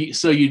So place.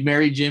 so you'd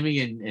marry Jimmy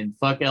and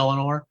fuck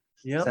Eleanor?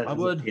 Yep, I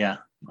would. Yeah.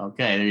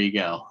 Okay, there you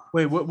go.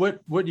 Wait,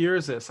 what year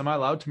is this? Am I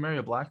allowed to marry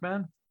a black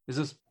man? Is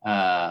this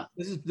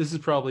this is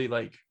probably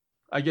like,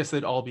 I guess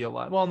they'd all be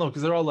alive. Well, no,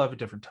 because they're all alive at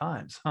different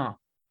times, huh?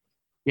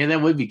 Yeah,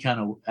 that would be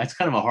that's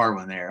kind of a hard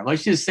one there.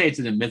 Let's just say it's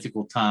in a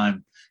mythical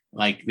time,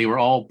 like they were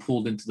all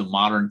pulled into the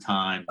modern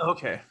time.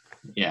 Okay.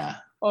 Yeah.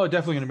 Oh,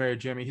 definitely gonna marry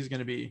Jimmy. He's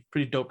gonna be a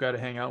pretty dope guy to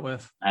hang out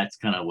with. That's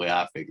kind of the way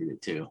I figured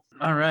it too.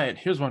 All right,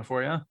 here's one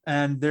for you.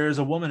 And there's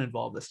a woman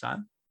involved this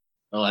time.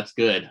 Oh, that's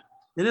good.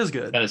 It is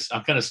good.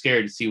 I'm kind of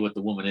scared to see what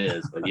the woman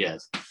is, but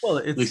yes. Well,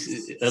 at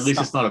least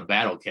it's not a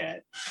battle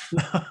cat.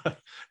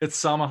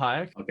 It's Salma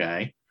Hayek.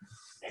 Okay.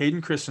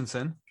 Hayden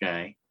Christensen.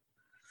 Okay.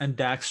 And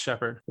Dax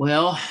Shepard.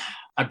 Well,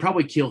 I'd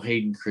probably kill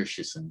Hayden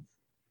Christensen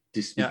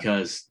just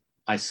because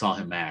I saw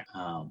him act.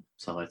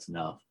 So that's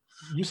enough.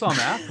 You saw him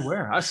act?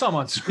 Where? I saw him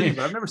on screen,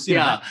 but I've never seen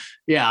him act.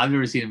 Yeah, I've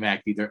never seen him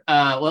act either.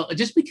 Well,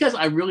 just because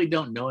I really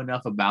don't know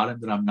enough about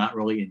him that I'm not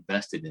really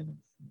invested in him,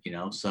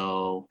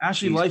 so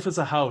actually, Life is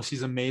a House,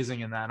 he's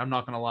amazing in that. I'm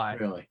not gonna lie.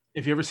 Really?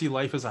 If you ever see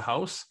Life is a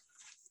House,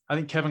 I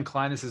think Kevin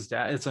Kline is his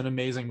dad. It's an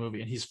amazing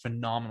movie and he's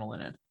phenomenal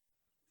in it.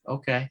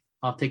 Okay.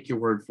 I'll take your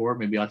word for it.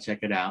 Maybe I'll check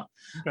it out.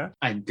 Okay.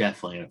 I'm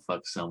definitely gonna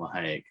fuck Selma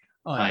Hayek.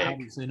 Oh, I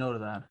obviously no to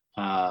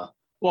that.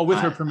 Well, with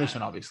her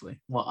permission,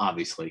 obviously. Well,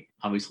 obviously,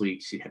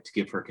 she'd have to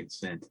give her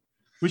consent.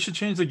 We should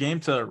change the game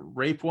to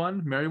rape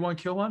one, marry one,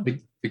 kill one.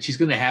 But she's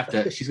gonna have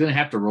to. She's gonna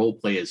have to role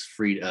play as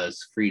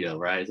Frito,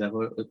 right? Is that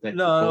what that?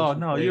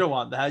 No. You don't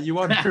want that. You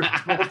want her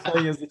role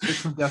play as the chick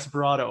from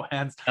Desperado.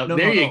 Hands.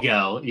 There you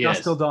go. Yes.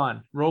 Dust Till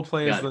Dawn. Role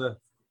play as the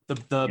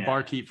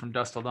barkeep from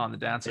Dust Till Dawn, the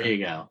dancer. There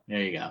you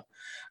go.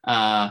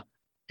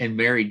 And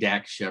marry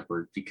Dax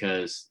Shepard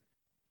because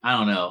I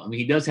don't know. I mean,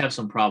 he does have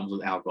some problems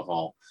with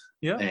alcohol.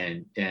 Yeah.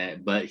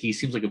 But he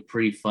seems like a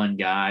pretty fun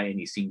guy and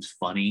he seems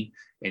funny.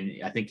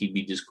 And I think he'd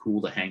be just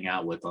cool to hang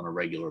out with on a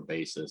regular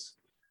basis.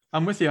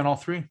 I'm with you on all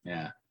three.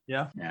 Yeah.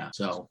 Yeah.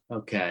 So,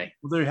 okay.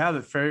 Well, there you have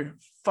it. Fair.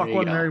 Fuck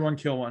one, marry one,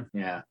 kill one.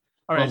 Yeah.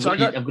 All right.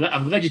 Well,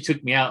 I'm glad you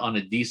took me out on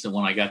a decent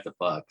one. I got the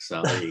fuck.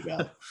 So there you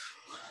go.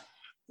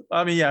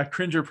 I mean, yeah,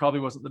 Cringer probably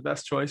wasn't the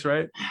best choice,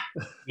 right?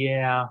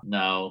 Yeah.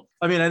 No.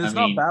 I mean, and it's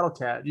not Battle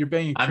Cat. You're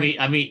banging.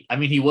 I mean,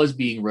 he was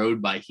being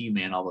rode by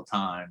He-Man all the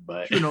time,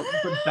 but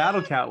but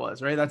Battle Cat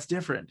was right. That's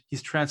different.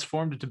 He's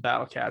transformed into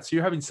Battle Cat. So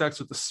you're having sex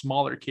with the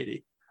smaller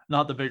kitty,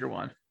 not the bigger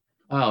one.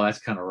 Oh, that's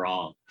kind of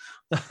wrong.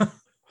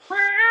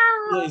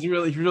 He's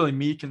really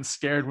meek and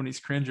scared when he's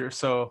Cringer.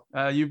 So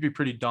you'd be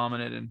pretty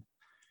dominant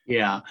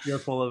and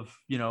fearful of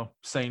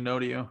saying no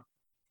to you.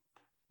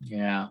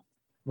 Yeah.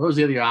 What was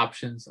the other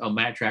options? Oh,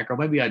 Matt Tracker.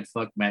 Maybe I'd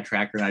fuck Matt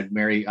Tracker and I'd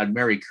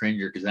marry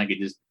Cringer because I could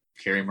just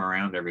carry him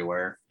around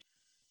everywhere.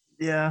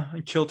 Yeah,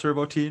 and kill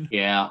Turbo Teen.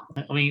 Yeah.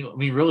 I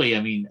mean, really,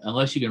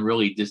 unless you can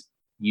really just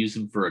use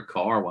him for a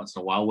car once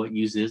in a while, what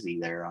use is he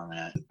there on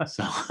that?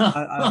 So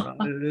I don't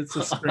know. It's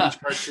a strange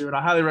cartoon.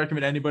 I highly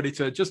recommend anybody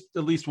to just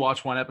at least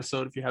watch one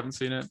episode if you haven't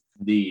seen it.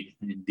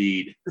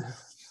 Indeed.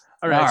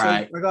 All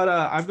right.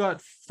 I've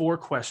got 4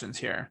 questions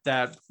here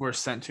that were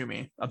sent to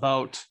me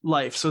about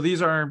life. So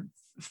these are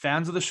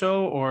fans of the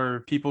show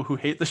or people who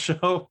hate the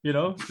show,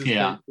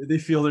 they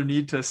feel their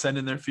need to send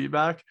in their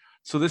feedback.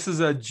 So this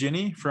is a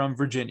Ginny from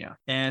Virginia.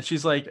 And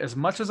she's like, as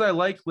much as I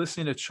like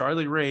listening to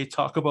Charlie Ray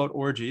talk about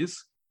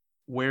orgies,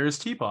 where's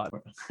Teapot?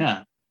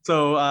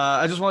 So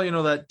I just want you to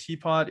know that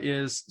Teapot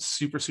is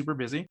super, super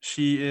busy.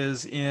 She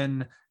is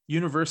in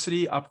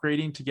university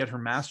upgrading to get her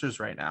master's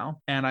right now.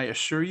 And I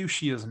assure you,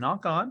 she is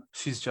not gone.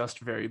 She's just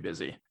very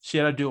busy. She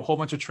had to do a whole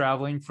bunch of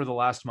traveling for the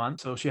last month,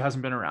 so she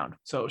hasn't been around.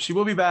 So she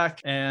will be back.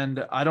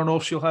 And I don't know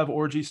if she'll have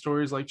orgy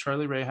stories like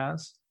Charlie Ray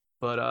has,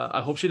 but I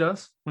hope she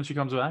does when she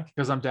comes back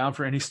because I'm down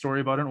for any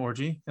story about an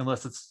orgy,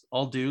 unless it's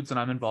all dudes and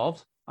I'm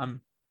involved.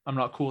 I'm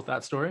not cool with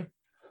that story.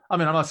 I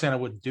mean, I'm not saying I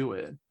wouldn't do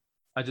it.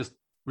 I just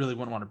really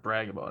wouldn't want to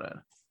brag about it.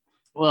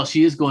 Well,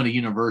 she is going to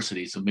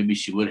university, so maybe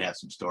she would have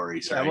some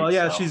stories. Yeah, right? well,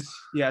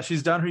 yeah,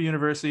 she's done her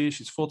university.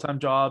 She's full-time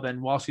job,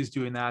 and while she's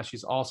doing that,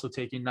 she's also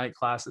taking night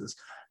classes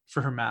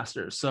for her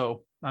master's.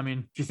 So, I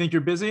mean, if you think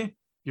you're busy,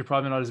 you're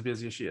probably not as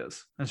busy as she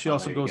is. And she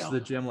also goes to the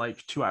gym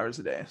like 2 hours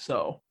a day.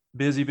 So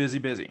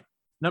busy.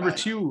 Number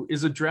 2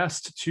 is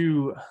addressed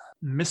to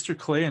Mr.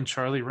 Clay and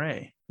Charlie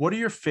Ray. What are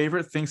your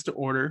favorite things to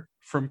order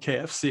from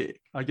KFC?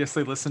 I guess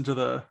they listened to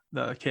the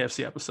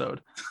KFC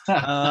episode.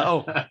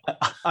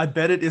 I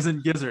bet it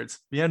isn't gizzards.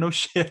 Yeah, no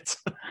shit.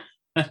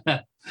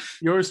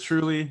 Yours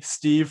truly,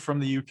 Steve from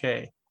the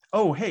UK.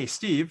 Oh, hey,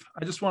 Steve,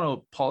 I just want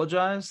to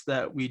apologize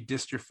that we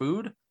dissed your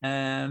food.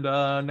 And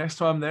next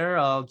time I'm there,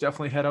 I'll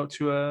definitely head out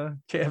to a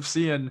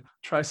KFC and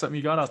try something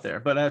you got out there.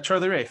 But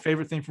Charlie Ray,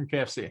 favorite thing from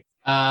KFC?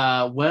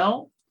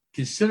 Well,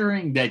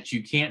 considering that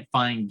you can't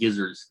find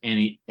gizzards at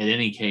any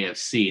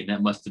KFC, and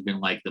that must have been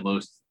like the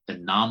most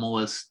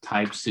anomalous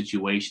type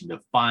situation to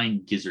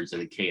find gizzards at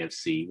a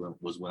KFC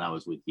was when I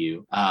was with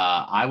you.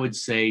 I would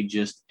say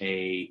just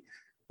a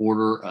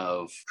order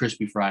of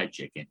crispy fried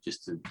chicken,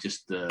 just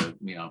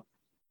the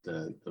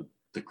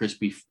the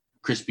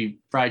crispy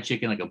fried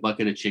chicken, like a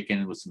bucket of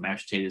chicken with some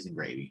mashed potatoes and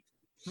gravy.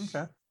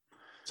 Okay.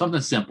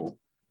 Something simple.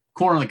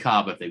 Corn on the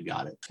cob if they've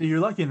got it. So you're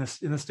lucky in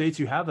the States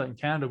you have that. In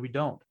Canada, we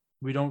don't.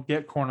 We don't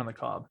get corn on the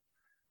cob.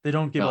 They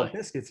don't give out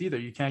biscuits either.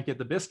 You can't get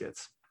the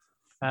biscuits.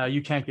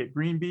 You can't get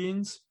green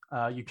beans.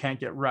 You can't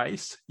get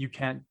rice. You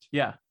can't.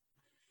 Yeah.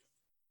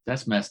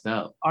 That's messed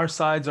up. Our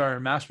sides are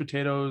mashed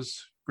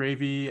potatoes,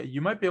 gravy.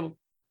 You might be able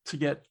to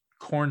get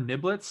corn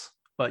niblets,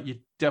 but you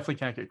definitely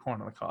can't get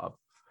corn on the cob.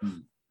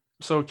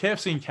 So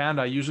KFC in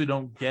Canada, I usually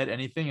don't get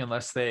anything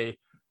unless they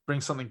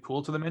bring something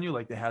cool to the menu.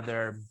 Like they had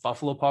their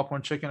buffalo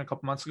popcorn chicken a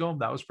couple months ago.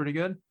 That was pretty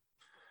good.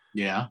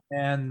 Yeah.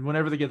 And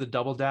whenever they get the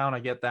double down, I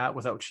get that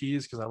without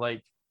cheese because I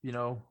like,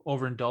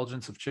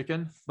 overindulgence of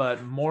chicken.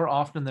 But more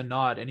often than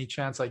not, any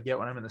chance I get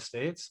when I'm in the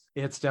States,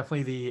 it's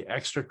definitely the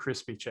extra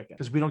crispy chicken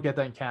because we don't get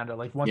that in Canada.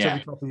 Like once every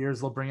couple of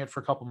years, they'll bring it for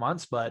a couple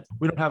months, but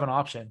we don't have an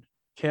option.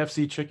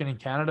 KFC chicken in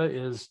Canada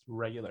is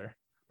regular.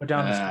 But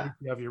down in the States,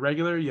 you have your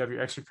regular, you have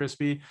your extra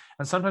crispy,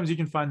 and sometimes you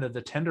can find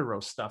the tender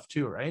roast stuff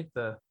too, right?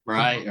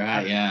 Right,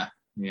 yeah.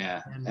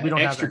 And we don't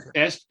have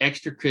that.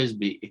 Extra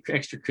crispy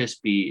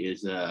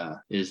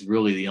is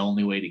really the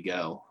only way to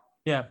go.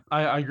 Yeah,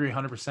 I agree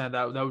 100%.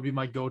 That would be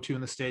my go-to in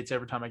the States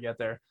every time I get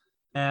there.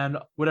 And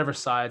whatever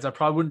sides, I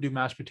probably wouldn't do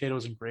mashed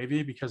potatoes and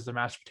gravy because the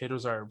mashed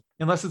potatoes are,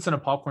 unless it's in a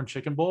popcorn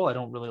chicken bowl, I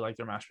don't really like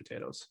their mashed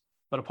potatoes.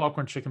 But a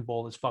popcorn chicken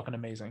bowl is fucking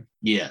amazing.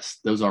 Yes,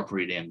 those are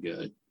pretty damn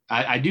good.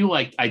 I do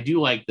like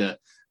the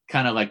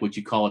kind of like what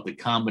you call it, the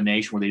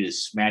combination where they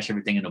just smash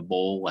everything in a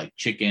bowl, like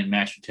chicken,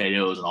 mashed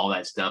potatoes, and all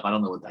that stuff. I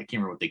can't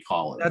remember what they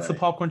call it. That's the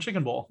popcorn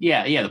chicken bowl.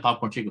 Yeah, the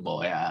popcorn chicken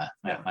bowl. Yeah,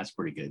 that's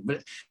pretty good.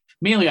 But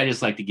mainly, I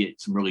just like to get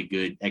some really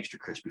good extra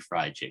crispy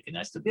fried chicken.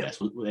 That's the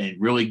best, and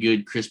really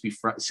good crispy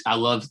fried. I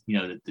love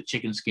the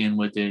chicken skin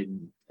with it,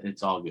 and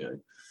it's all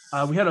good.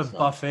 We had a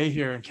buffet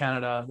here in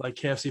Canada, like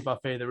KFC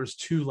buffet. There was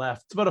 2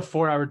 left. It's about a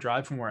 4-hour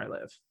drive from where I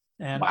live.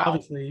 And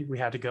obviously we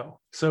had to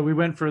go. So we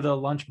went for the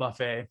lunch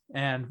buffet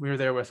and we were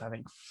there with, I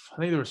think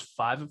there was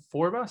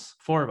 4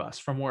 of us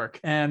from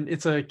work. And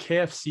it's a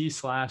KFC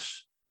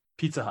 /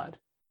 Pizza Hut.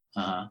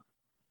 Uh-huh.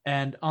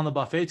 And on the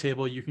buffet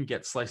table, you can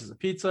get slices of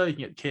pizza. You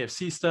can get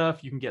KFC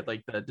stuff. You can get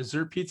like the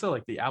dessert pizza,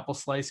 like the apple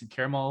slice and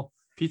caramel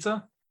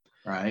pizza.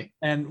 Right.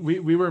 And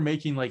we were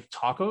making like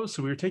tacos.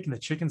 So we were taking the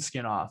chicken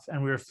skin off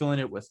and we were filling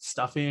it with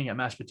stuffing and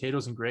mashed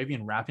potatoes and gravy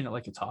and wrapping it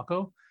like a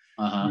taco.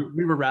 Uh-huh.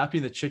 We were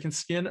wrapping the chicken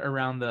skin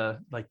around the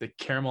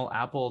caramel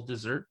apple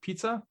dessert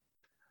pizza.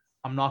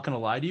 I'm not going to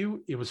lie to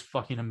you. It was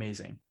fucking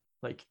amazing.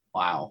 Like,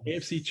 wow.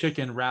 KFC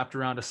chicken wrapped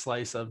around a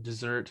slice of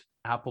dessert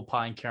apple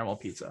pie and caramel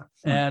pizza.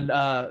 And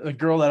the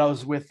girl that I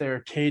was with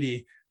there,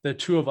 Katie, the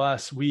 2 of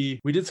us, we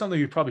did something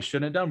we probably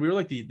shouldn't have done. We were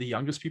like the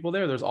youngest people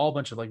there. There's all a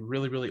bunch of like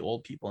really, really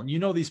old people.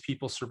 And these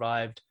people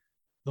survived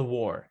the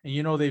war.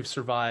 And they've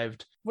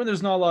survived when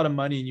there's not a lot of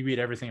money and you eat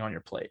everything on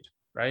your plate.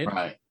 Right.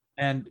 Right.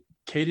 And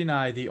Katie and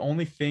I, the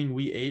only thing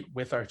we ate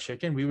with our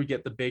chicken, we would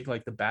get the big,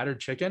 like the battered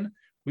chicken.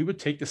 We would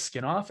take the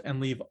skin off and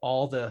leave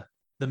all the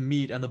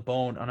meat and the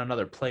bone on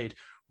another plate.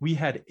 We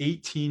had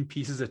 18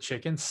 pieces of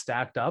chicken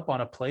stacked up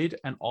on a plate.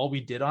 And all we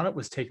did on it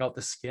was take out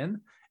the skin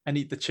and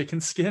eat the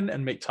chicken skin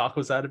and make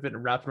tacos out of it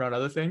and wrap around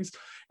other things.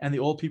 And the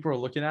old people were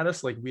looking at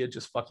us like we had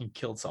just fucking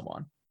killed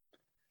someone.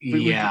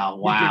 Wow.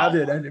 We grabbed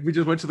it and we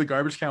just went to the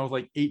garbage can with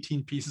like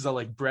 18 pieces of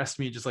like breast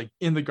meat, just like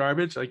in the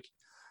garbage. Like,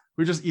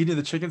 we're just eating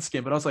the chicken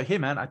skin, but I was like, hey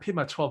man, I paid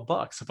my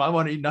 $12. If I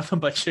want to eat nothing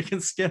but chicken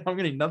skin, I'm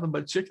going to eat nothing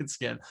but chicken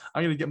skin.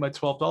 I'm going to get my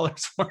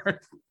 $12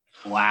 worth.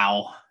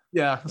 Wow.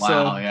 Yeah.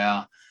 Wow.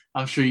 Yeah.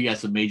 I'm sure you got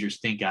some major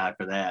stink eye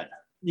for that.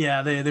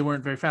 Yeah. They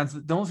weren't very fans.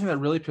 The only thing that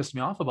really pissed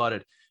me off about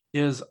it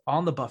is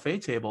on the buffet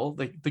table,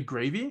 like the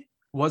gravy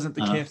wasn't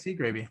the KFC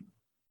gravy.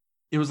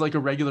 It was like a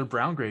regular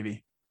brown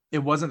gravy. It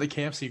wasn't the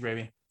KFC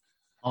gravy.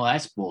 Oh,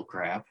 that's bull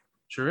crap.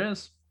 Sure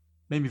is.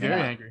 Made me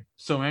very angry.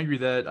 So angry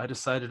that I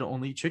decided to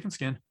only eat chicken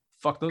skin.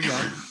 Fuck those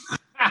guys.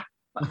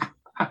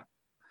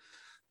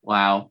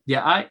 Wow.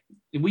 Yeah,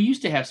 we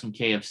used to have some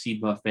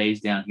KFC buffets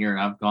down here, and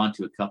I've gone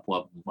to a couple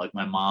of them. Like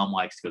my mom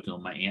likes to go to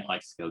them, my aunt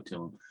likes to go to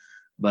them,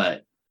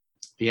 but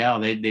yeah,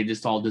 they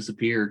just all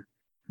disappeared.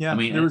 Yeah, I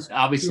mean,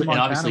 obviously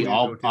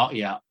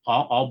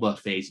all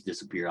buffets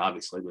disappear.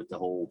 Obviously, with the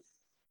whole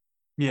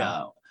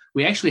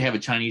we actually have a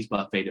Chinese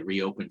buffet that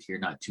reopened here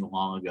not too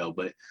long ago,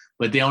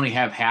 but they only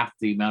have half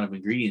the amount of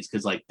ingredients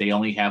because like they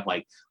only have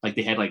like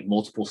they had like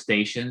multiple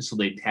stations, so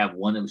they'd have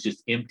one that was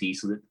just empty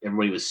so that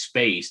everybody was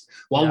spaced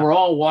while we're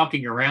all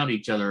walking around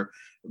each other.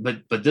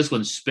 But this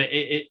one's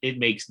it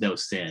makes no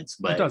sense.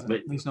 But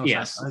it makes no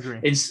sense. I agree.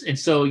 And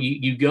so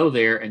you go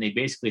there and they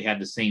basically have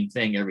the same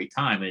thing every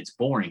time, and it's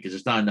boring because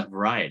there's not enough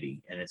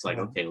variety. And it's like,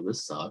 okay, well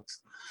this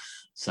sucks.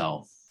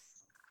 So.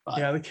 But.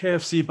 Yeah, the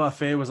KFC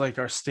buffet was like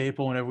our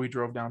staple whenever we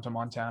drove down to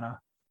Montana.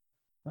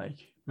 Like,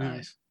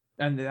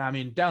 and I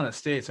mean, down in the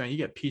States, man, you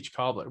get peach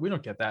cobbler. We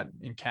don't get that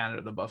in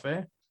Canada, the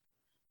buffet.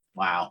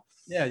 Wow.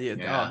 Yeah, yeah. Oh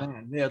Yeah.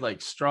 man, they had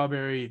like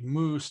strawberry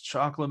mousse,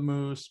 chocolate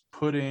mousse,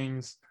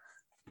 puddings,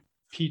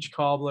 peach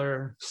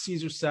cobbler,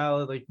 Caesar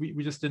salad. Like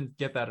we just didn't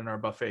get that in our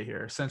buffet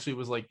here. Essentially, it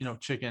was like,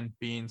 chicken,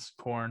 beans,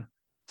 corn,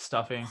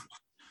 stuffing.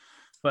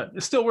 But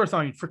it's still worth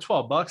on for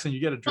 $12 and you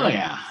get a Oh drink.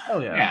 yeah.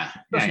 Hell yeah. Yeah. Yeah.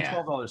 Especially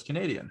Yeah. $12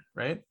 Canadian,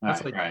 right?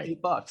 That's Right. like Right.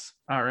 $8.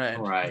 All All right.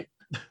 right.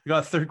 We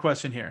got a third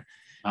question here.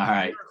 All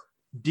right.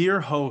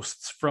 Dear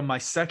hosts from my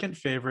second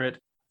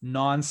favorite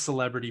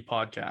non-celebrity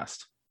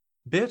podcast.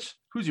 Bitch,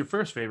 who's your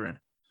first favorite?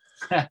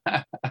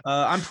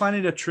 I'm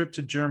planning a trip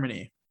to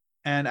Germany.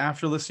 And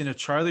after listening to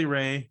Charlie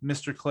Ray,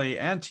 Mr. Clay,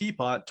 and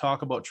Teapot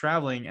talk about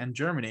traveling and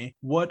Germany,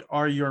 what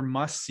are your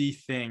must-see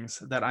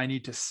things that I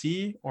need to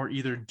see or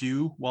either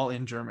do while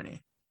in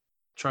Germany?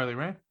 Charlie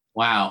Ray?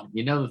 Wow.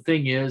 The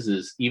thing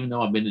is even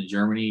though I've been to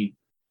Germany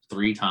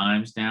 3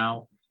 times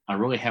now, I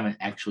really haven't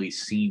actually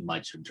seen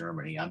much of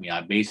Germany. I mean,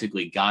 I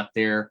basically got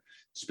there,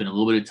 spent a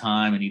little bit of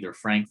time in either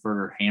Frankfurt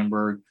or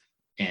Hamburg,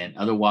 and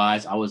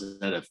otherwise I was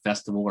at a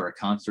festival or a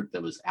concert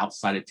that was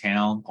outside of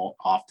town,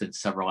 often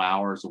several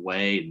hours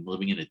away, and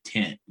living in a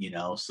tent.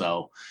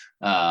 So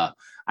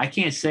I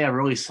can't say I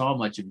really saw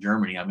much of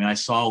Germany. I mean, I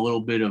saw a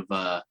little bit of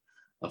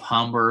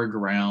Hamburg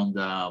around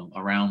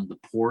the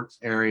port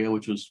area,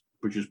 which was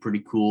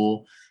pretty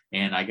cool,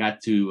 and I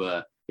got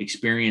to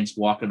experience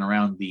walking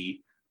around the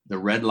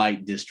red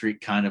light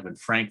district kind of in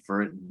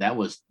Frankfurt. That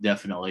was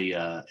definitely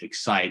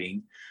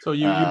exciting. So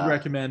you'd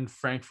recommend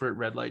Frankfurt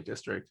red light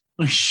district?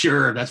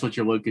 Sure, that's what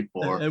you're looking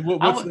for. And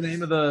what's the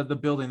name of the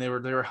building? They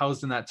were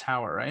housed in that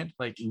tower, right?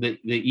 Like the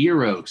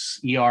EROS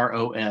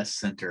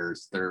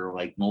centers. They're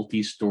like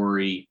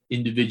multi-story,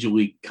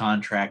 individually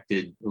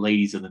contracted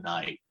ladies of the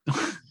night.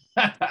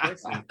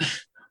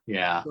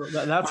 Yeah.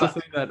 So that's a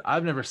thing that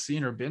I've never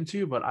seen or been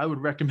to, but I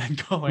would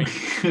recommend going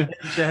any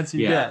chance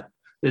you get.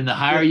 Then the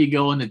higher you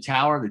go in the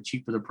tower, the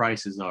cheaper the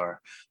prices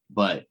are.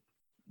 But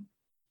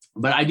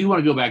I do want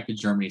to go back to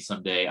Germany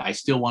someday. I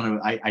still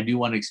want to. I do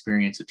want to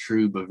experience a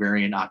true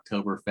Bavarian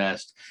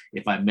Oktoberfest.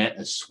 If I met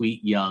a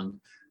sweet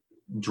young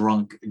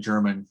drunk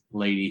German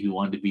lady who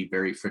wanted to be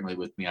very friendly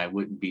with me, I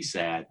wouldn't be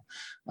sad.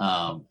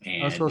 I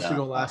was supposed to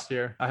go last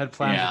year. I had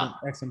plans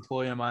with an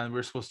ex-employee of mine. We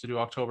were supposed to do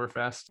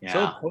Oktoberfest. Yeah.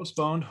 So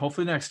postponed.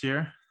 Hopefully next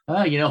year.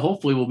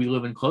 Hopefully we'll be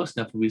living close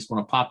enough that we just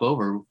want to pop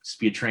over. Just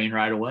be a train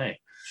ride away.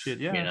 Shit,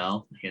 yeah.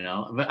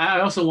 But I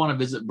also want to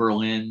visit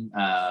Berlin.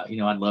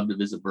 I'd love to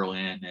visit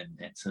Berlin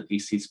and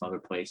see some other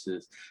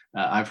places.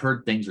 I've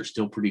heard things are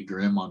still pretty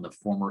grim on the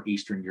former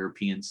Eastern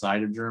European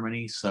side of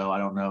Germany. So I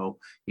don't know,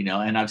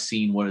 and I've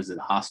seen,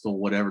 Hostel,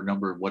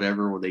 whatever,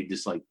 where they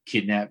just like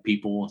kidnap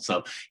people.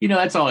 So,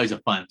 that's always a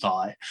fun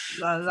thought.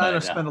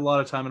 I've spent a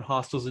lot of time in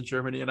hostels in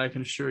Germany, and I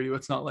can assure you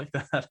it's not like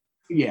that.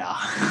 Yeah.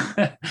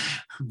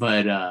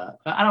 But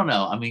I don't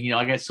know. I mean,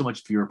 I got so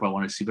much of Europe I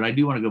want to see, but I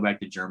do want to go back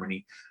to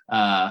Germany.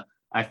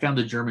 I found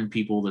the German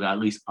people that at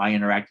least I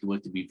interacted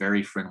with to be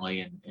very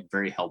friendly and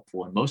very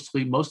helpful. And most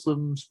of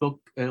them spoke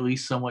at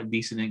least somewhat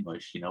decent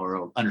English,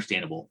 or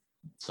understandable.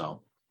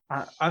 So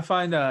I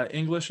find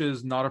English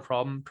is not a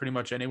problem pretty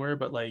much anywhere,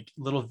 but like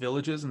little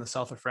villages in the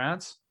south of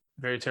France,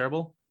 very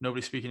terrible.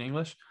 Nobody speaking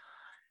English.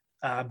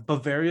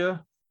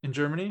 Bavaria in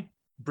Germany,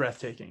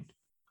 breathtaking.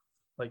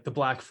 Like the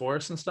Black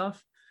Forest and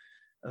stuff.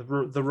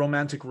 The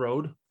Romantic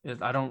Road.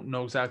 I don't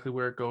know exactly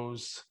where it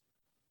goes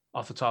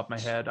off the top of my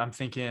head. I'm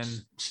thinking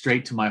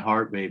straight to my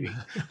heart, baby.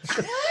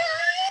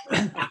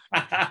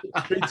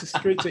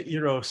 straight to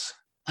Eros.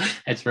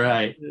 That's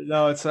right.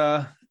 No,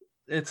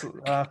 it's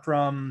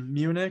from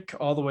Munich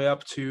all the way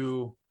up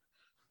to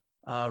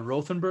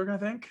Rothenburg, I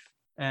think,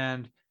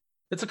 and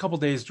it's a couple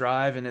days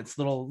drive, and it's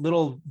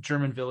little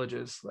German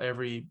villages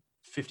every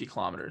 50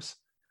 kilometers.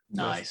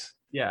 Nice.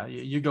 Yeah,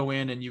 you go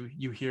in and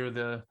you hear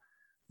the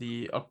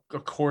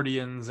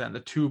accordions and the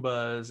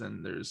tubas,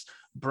 and there's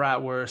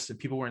bratwurst and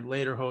people wearing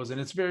lederhosen,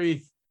 and it's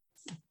very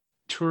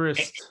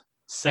tourist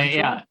central.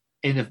 Yeah,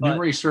 and if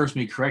memory serves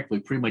me correctly,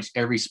 pretty much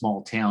every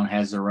small town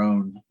has their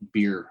own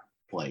beer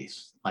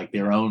place, like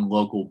their own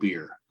local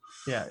beer.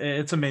 Yeah,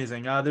 it's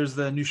amazing. There's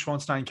the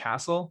Neuschwanstein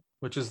Castle,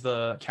 which is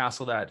the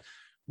castle that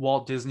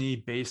Walt Disney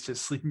based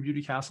his Sleeping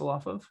Beauty castle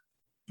off of.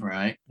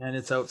 Right. And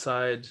it's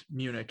outside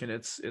Munich, and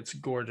it's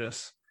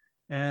gorgeous.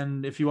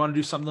 And if you want to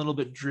do something a little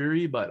bit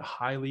dreary but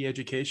highly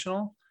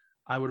educational,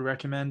 I would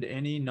recommend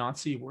any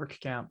Nazi work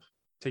camp.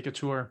 Take a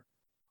tour,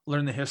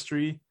 learn the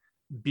history,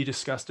 be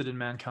disgusted in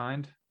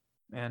mankind,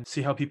 and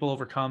see how people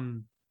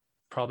overcome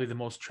probably the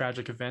most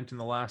tragic event in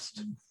the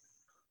last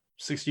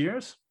 6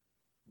 years.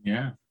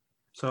 Yeah.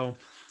 So,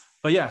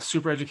 but yeah,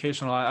 super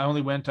educational. I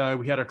only went,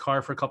 we had a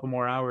car for a couple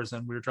more hours,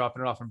 and we were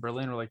dropping it off in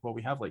Berlin. We're like, well,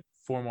 we have like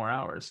 4 more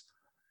hours.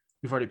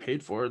 We've already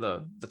paid for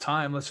the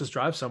time. Let's just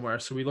drive somewhere.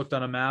 So we looked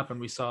on a map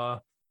and we saw,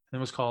 it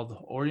was called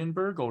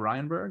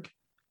Orienberg,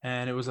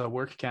 and it was a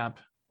work camp.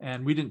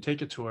 And we didn't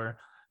take a tour,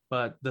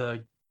 but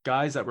the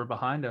guys that were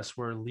behind us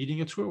were leading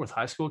a tour with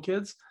high school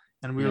kids.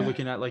 And we were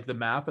looking at like the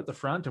map at the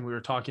front, and we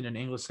were talking in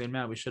English saying,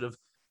 man, we should have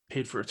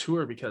paid for a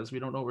tour because we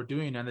don't know what we're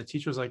doing. And the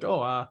teacher was like,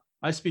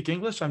 I speak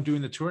English. I'm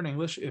doing the tour in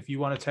English. If you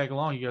want to tag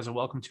along, you guys are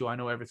welcome to. I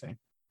know everything.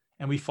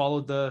 and we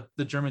followed the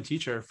German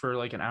teacher for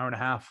like an hour and a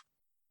half.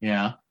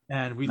 Yeah.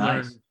 And we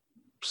Nice. learned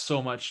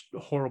so much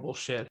horrible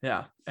shit.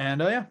 Yeah.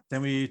 And yeah,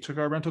 then we took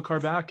our rental car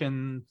back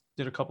and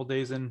did a couple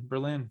days in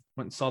Berlin.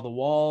 Went and saw the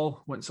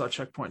wall, went and saw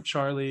Checkpoint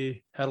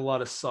Charlie, had a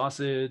lot of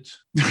sausage.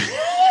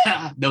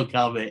 No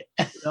comment.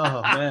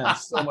 Oh man,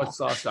 so much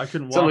sausage. I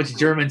couldn't walk. So much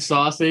German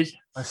sausage.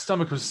 My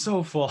stomach was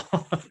so full.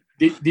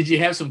 Did you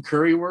have some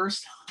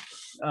currywurst?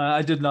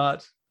 I did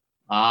not.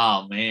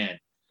 Oh man.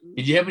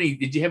 Did you have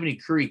any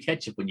curry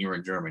ketchup when you were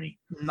in Germany?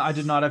 I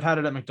did not. I've had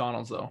it at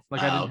McDonald's though.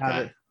 Like I didn't have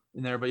okay. it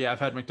in there, but yeah, I've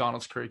had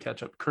McDonald's curry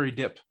ketchup. Curry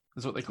dip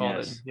is what they call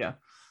Yes. it. Yeah.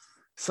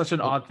 Such an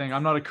odd thing.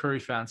 I'm not a curry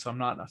fan, so I'm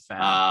not a fan.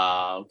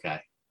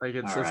 Okay. Like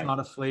it's All right. not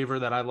a flavor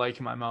that I like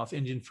in my mouth.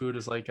 Indian food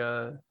is like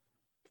a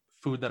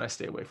food that I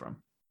stay away from.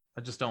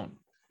 I just don't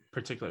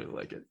particularly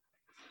like it.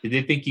 Did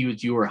they think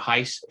you were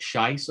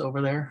shice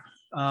over there?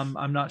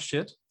 I'm not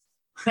shit.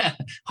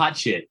 Hot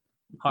shit.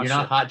 You're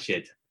not hot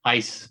shit.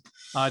 Ice.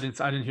 I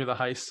didn't hear the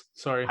heis.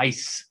 Sorry.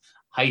 Ice.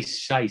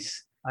 Shice.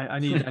 I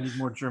need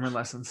more German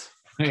lessons.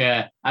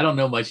 Yeah, I don't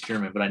know much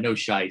German, but I know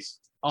shice.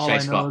 All I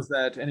know is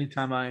that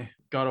anytime I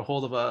got a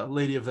hold of a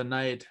lady of the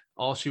night,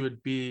 all she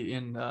would be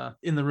in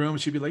the room,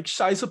 she'd be like,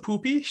 Scheiße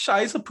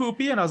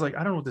poopy. And I was like,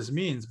 I don't know what this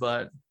means,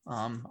 but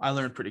I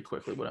learned pretty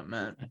quickly what it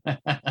meant.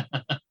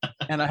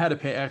 And I had to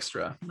pay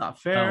extra. Not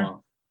fair.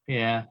 Oh,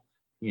 yeah.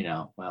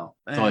 Well,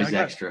 it's always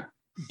extra.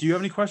 Do you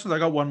have any questions? I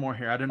got one more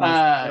here. I don't know.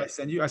 Did I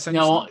send you? I sent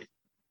you.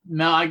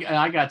 No,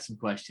 I got some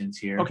questions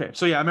here. Okay.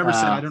 So yeah, I remember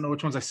saying, I don't know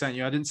which ones I sent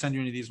you. I didn't send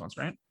you any of these ones,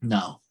 right?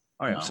 No.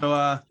 All right. No.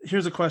 So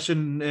here's a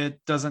question. It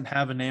doesn't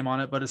have a name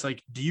on it, but it's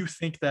like, do you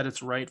think that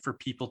it's right for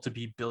people to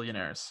be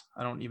billionaires?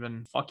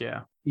 Fuck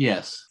yeah.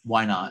 Yes.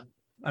 Why not?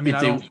 I mean,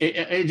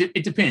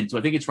 it depends.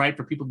 I think it's right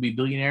for people to be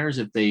billionaires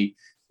if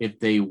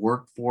they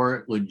work for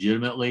it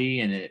legitimately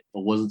and it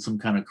wasn't some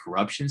kind of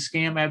corruption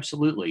scam.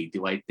 Absolutely.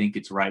 Do I think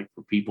it's right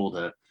for people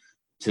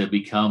to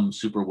become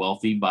super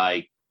wealthy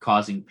by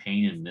causing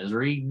pain and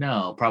misery?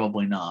 No,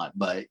 probably not.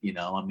 But,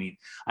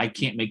 I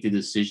can't make the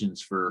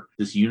decisions for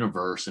this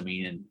universe.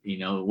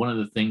 One of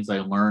the things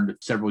I learned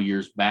several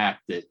years back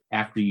that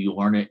after you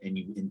learn it and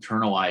you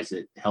internalize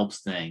it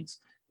helps things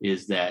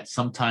is that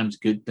sometimes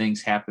good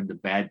things happen to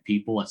bad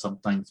people and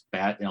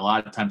a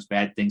lot of times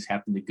bad things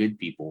happen to good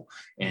people.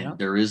 And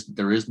there is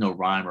no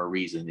rhyme or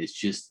reason. It's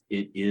just,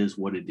 it is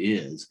what it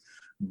is.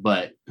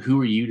 But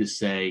who are you to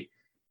say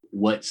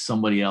what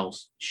somebody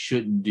else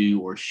shouldn't do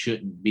or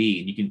shouldn't be?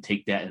 And you can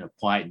take that and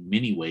apply it in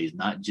many ways,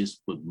 not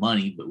just with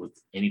money, but with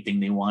anything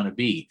they want to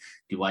be.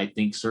 Do I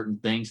think certain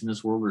things in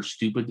this world are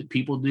stupid that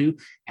people do?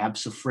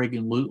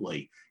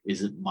 Absolutely.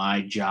 Is it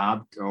my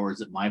job or is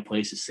it my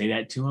place to say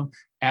that to them?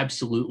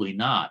 Absolutely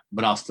not.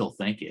 But I'll still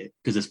think it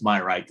because it's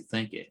my right to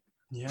think it.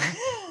 Yeah.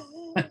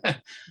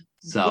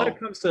 So when it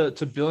comes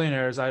to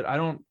billionaires, I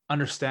don't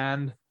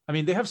understand. I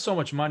mean, they have so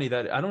much money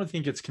that I don't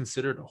think it's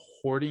considered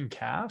hoarding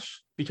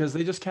cash because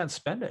they just can't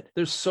spend it.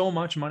 There's so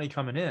much money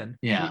coming in.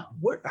 Yeah.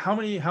 How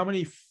many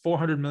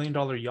 $400 million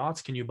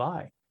yachts can you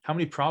buy? How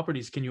many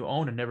properties can you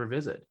own and never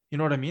visit? You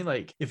know what I mean?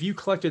 Like if you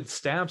collected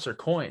stamps or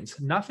coins,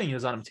 nothing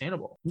is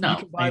unobtainable. No, you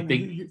can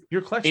buy,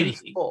 your collection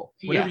is full.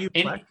 Whatever you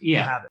collect, you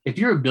have it. If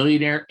you're a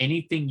billionaire,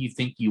 anything you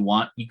think you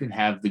want, you can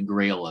have the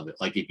grail of it.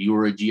 Like if you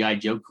were a G.I.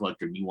 Joe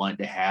collector and you wanted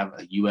to have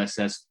a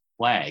USS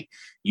flag,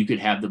 you could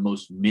have the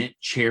most mint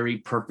cherry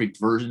perfect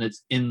version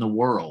that's in the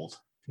world.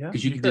 Yeah,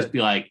 because you could just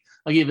be like,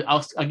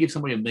 I'll give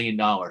somebody $1 million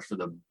for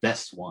the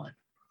best one.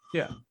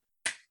 Yeah, and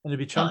it'd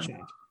be chump change.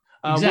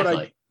 Exactly.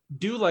 What I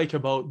do like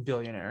about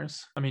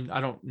billionaires, I mean, I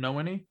don't know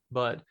any,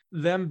 but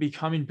them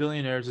becoming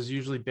billionaires is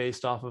usually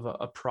based off of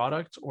a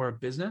product or a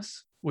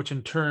business, which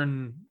in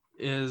turn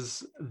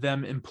is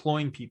them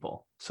employing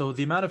people. So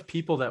the amount of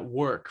people that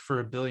work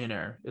for a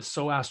billionaire is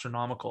so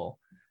astronomical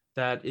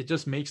that it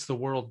just makes the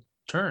world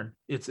turn.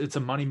 It's a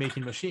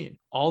money-making machine.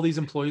 All these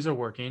employees are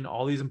working.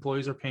 All these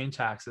employees are paying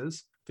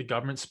taxes. The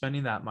government's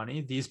spending that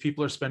money. These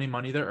people are spending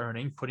money they're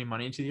earning, putting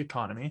money into the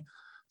economy.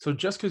 So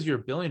just because you're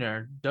a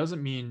billionaire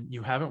doesn't mean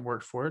you haven't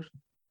worked for it,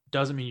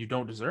 doesn't mean you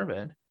don't deserve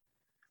it,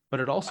 but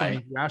it also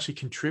means you're actually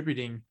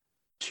contributing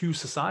to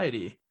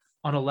society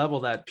on a level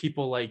that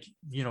people like,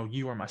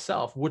 you or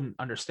myself wouldn't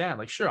understand.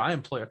 Like, sure, I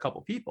employ a couple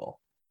people.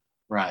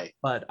 Right.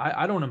 But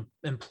I don't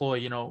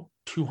employ,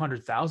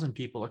 200,000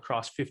 people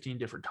across 15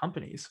 different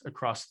companies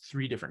across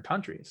 3 different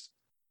countries.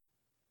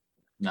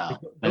 No,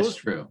 that's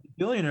true.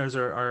 Billionaires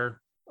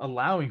are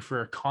allowing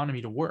for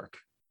economy to work.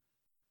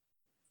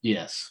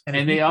 Yes.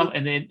 And they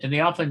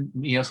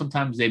often,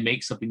 sometimes they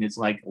make something that's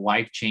like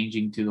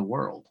life-changing to the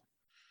world,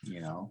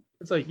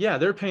 It's like, yeah,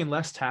 they're paying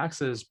less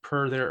taxes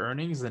per their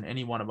earnings than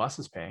any one of us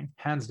is paying,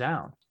 hands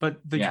down. But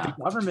the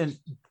government,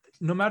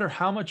 no matter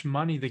how much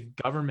money the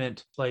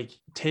government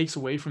takes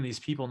away from these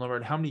people, no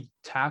matter how many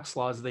tax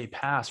laws they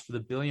pass for the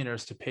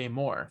billionaires to pay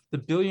more, the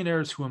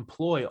billionaires who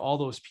employ all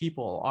those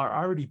people are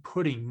already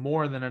putting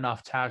more than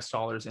enough tax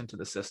dollars into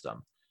the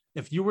system.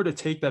 If you were to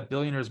take that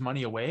billionaire's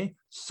money away,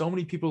 so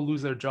many people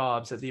lose their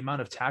jobs that the amount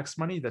of tax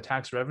money, the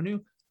tax revenue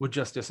would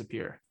just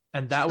disappear.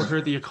 And that would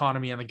hurt the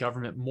economy and the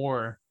government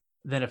more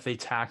than if they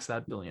tax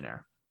that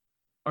billionaire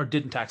or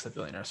didn't tax that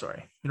billionaire.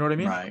 Sorry. You know what I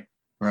mean?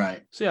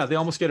 Right. So yeah, they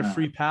almost get a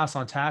free pass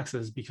on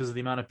taxes because of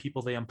the amount of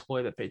people they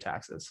employ that pay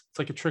taxes. It's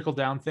like a trickle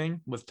down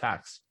thing with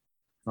tax.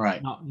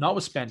 Right. Not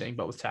with spending,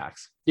 but with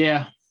tax.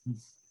 Yeah,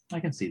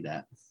 I can see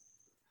that.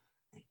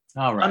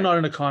 All right. I'm not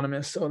an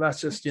economist, so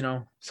that's just,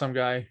 some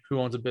guy who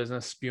owns a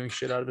business spewing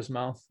shit out of his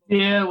mouth.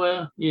 Yeah,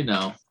 well,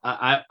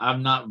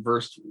 I'm not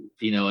versed,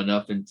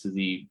 enough into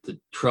the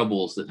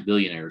troubles that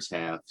billionaires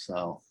have.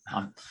 So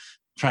I'm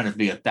trying to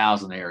be a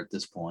thousandaire at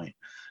this point.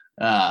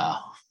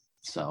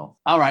 So,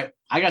 all right.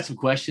 I got some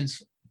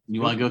questions.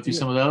 You want to go through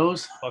some of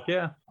those? Fuck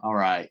yeah. All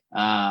right.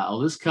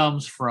 This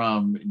comes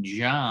from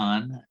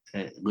John,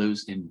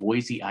 lives in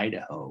Boise,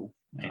 Idaho.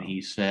 And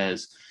he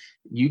says,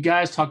 you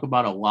guys talk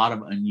about a lot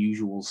of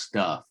unusual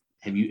stuff.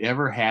 Have you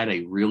ever had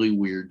a really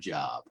weird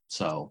job?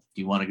 So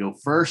do you want to go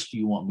first? Do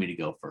you want me to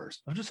go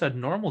first? I've just had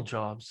normal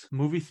jobs,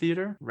 movie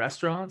theater,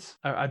 restaurants.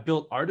 I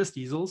built artist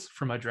easels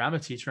for my drama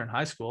teacher in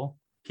high school.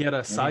 He had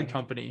a side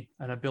company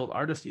and I built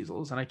artist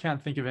easels, and I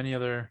can't think of any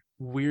other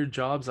weird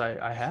jobs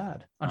I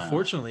had.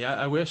 Unfortunately,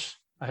 I wish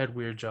I had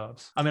weird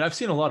jobs. I mean, I've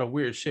seen a lot of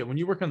weird shit. When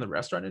you work in the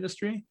restaurant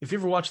industry, if you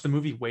ever watch the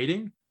movie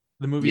Waiting,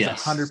 the movie is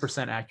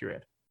 100%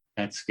 accurate.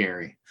 That's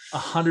scary.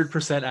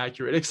 100%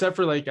 accurate, except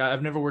for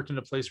I've never worked in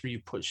a place where you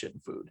put shit in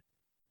food.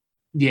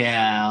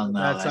 Yeah, no,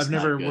 I've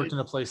never worked in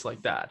a place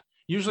like that.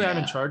 Usually I'm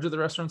in charge of the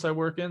restaurants I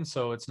work in,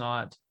 so it's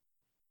not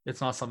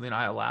something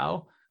I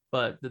allow.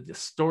 But the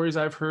stories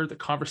I've heard, the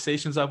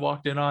conversations I've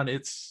walked in on,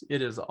 it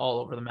is all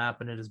over the map,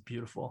 and it is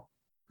beautiful.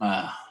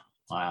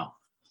 Wow.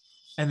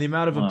 And the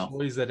amount of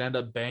employees that end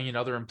up banging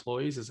other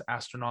employees is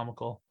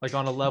astronomical,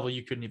 on a level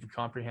you couldn't even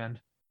comprehend.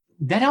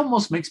 That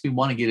almost makes me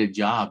want to get a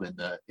job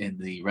in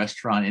the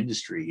restaurant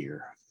industry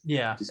here.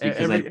 Yeah,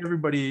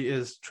 everybody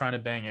is trying to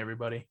bang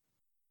everybody,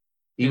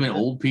 even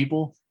old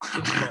people.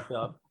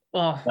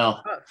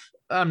 Well,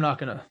 I'm not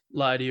gonna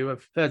lie to you.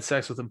 I've had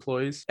sex with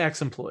employees,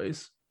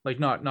 ex-employees,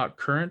 not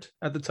current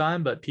at the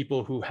time, but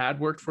people who had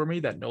worked for me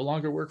that no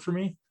longer work for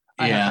me.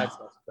 I have had sex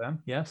with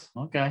them. Yes.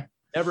 Okay.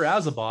 Never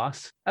as a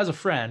boss, as a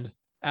friend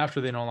after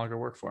they no longer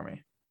work for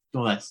me.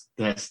 Well, that's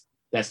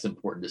the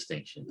important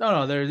distinction.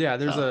 No, there's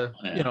a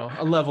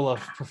level of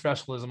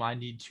professionalism I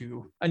need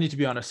to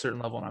be on a certain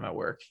level when I'm at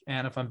work.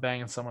 And if I'm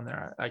banging someone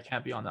there, I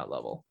can't be on that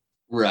level.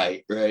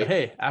 Right. But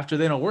hey, after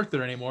they don't work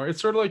there anymore,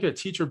 it's sort of like a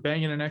teacher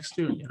banging an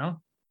ex-student,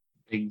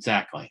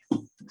 Exactly.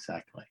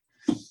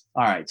 All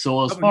right.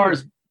 So as far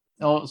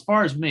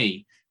as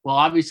me, well,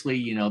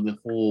 obviously, the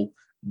whole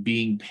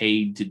being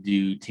paid to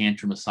do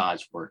tantra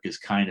massage work is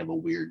kind of a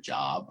weird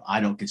job.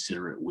 I don't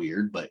consider it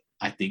weird, but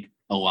I think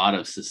a lot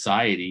of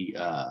society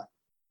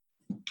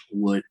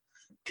would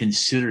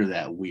consider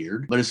that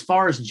weird. But as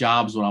far as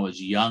jobs when I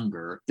was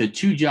younger, the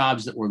two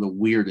jobs that were the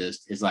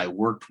weirdest is I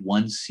worked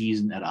one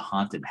season at a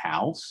haunted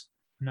house.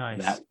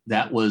 Nice.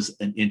 That was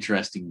an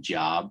interesting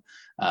job.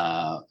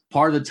 Part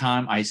of the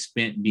time I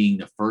spent being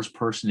the first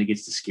person that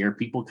gets to scare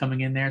people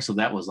coming in there. So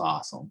that was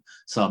awesome.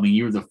 So, I mean,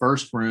 you were the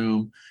first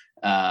room,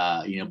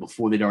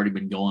 before they'd already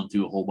been going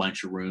through a whole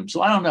bunch of rooms.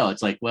 So I don't know.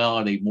 It's like, well,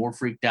 are they more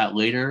freaked out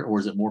later, or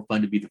is it more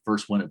fun to be the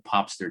first one that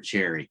pops their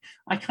cherry?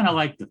 I kind of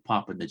like the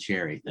popping the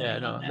cherry thing. Yeah,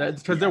 no,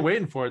 that's because they're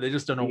waiting for it. They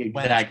just don't know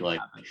exactly.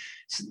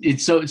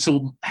 It's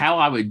so how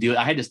I would do it.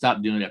 I had to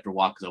stop doing it after a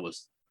while because I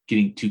was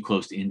getting too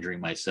close to injuring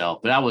myself.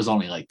 But I was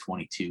only like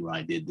 22 when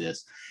I did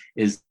this.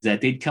 Is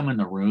that they'd come in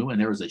the room and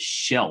there was a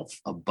shelf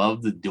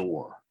above the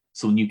door.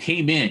 So when you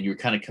came in, you were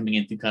kind of coming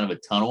in through kind of a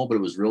tunnel, but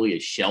it was really a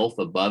shelf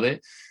above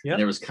it. Yep. And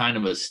there was kind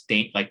of a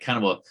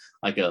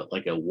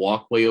like a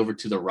walkway over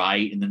to the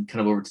right, and then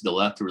kind of over to the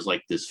left, there was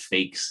like this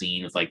fake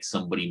scene of like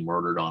somebody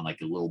murdered on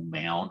like a little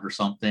mound or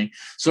something.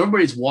 So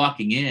everybody's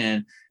walking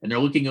in and they're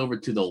looking over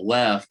to the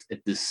left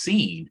at this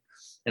scene.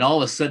 And all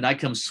of a sudden I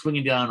come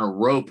swinging down a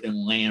rope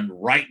and land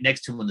right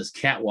next to him on this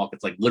catwalk.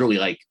 It's like literally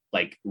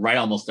like right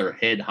almost their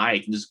head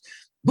height, and just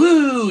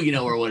woo,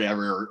 or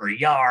whatever, or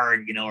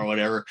yard, or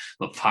whatever,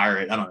 a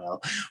pirate, I don't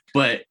know.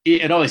 But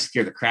it always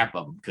scared the crap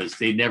of them because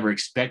they never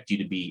expect you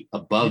to be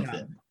above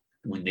them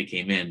when they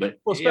came in. But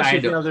especially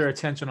if you have their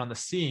attention on the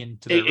scene.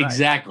 To their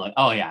exactly. Right.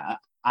 Oh yeah,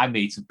 I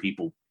made some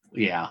people.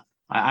 Yeah,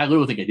 I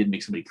literally think I did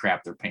make somebody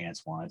crap their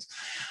pants once.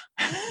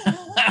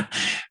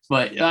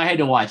 But I had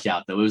to watch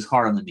out though. It was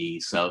hard on the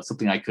knees, so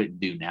something I couldn't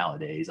do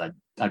nowadays.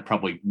 I'd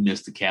probably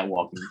miss the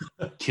catwalk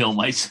and kill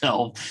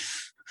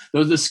myself.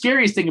 The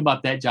scariest thing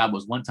about that job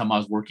was one time I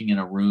was working in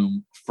a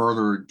room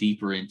further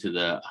deeper into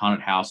the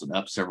haunted house and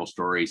up several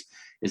stories.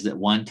 Is that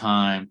one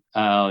time?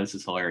 Oh, this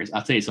is hilarious.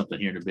 I'll tell you something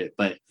here in a bit.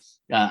 But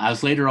I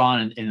was later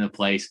on in the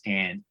place,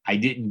 and I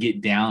didn't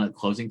get down at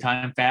closing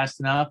time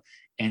fast enough.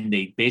 And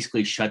they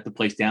basically shut the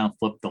place down,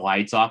 flipped the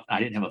lights off. I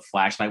didn't have a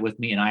flashlight with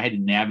me, and I had to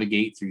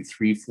navigate through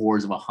 3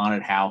 floors of a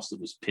haunted house that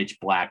was pitch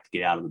black to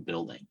get out of the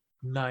building.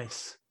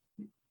 Nice.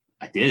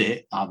 I did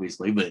it,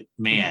 obviously, but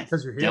man,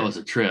 that was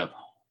a trip.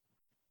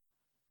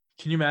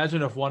 Can you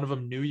imagine if one of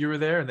them knew you were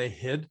there and they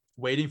hid,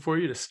 waiting for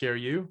you to scare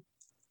you?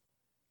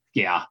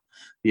 Yeah.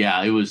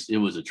 Yeah. It was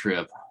a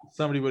trip.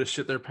 Somebody would have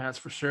shit their pants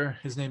for sure.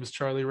 His name is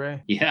Charlie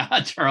Ray.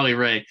 Yeah. Charlie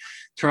Ray,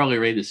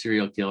 the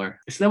serial killer.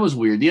 So that was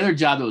weird. The other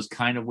job that was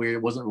kind of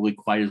weird, wasn't really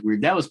quite as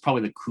weird. That was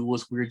probably the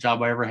coolest weird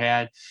job I ever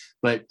had.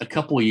 But a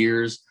couple of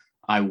years,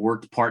 I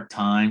worked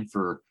part-time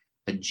for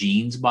a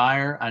jeans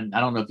buyer. I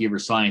don't know if you ever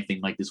saw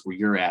anything like this where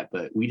you're at,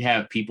 but we'd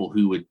have people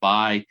who would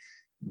buy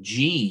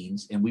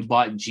jeans, and we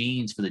bought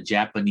jeans for the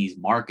Japanese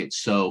market.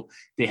 So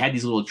they had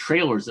these little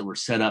trailers that were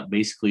set up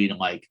basically in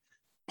like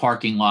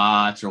parking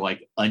lots or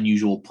like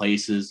unusual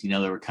places, they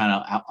were kind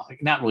of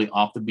not really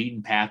off the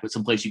beaten path, but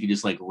someplace you could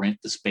just like rent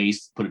the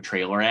space, put a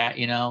trailer at,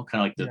 kind of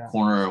like the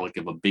corner like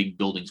of a big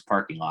building's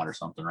parking lot or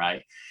something,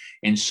 right?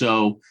 And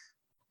so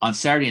on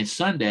Saturday and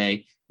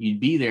Sunday,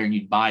 you'd be there and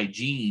you'd buy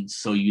jeans.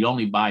 So you'd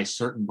only buy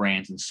certain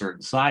brands and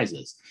certain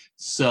sizes.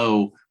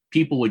 So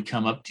people would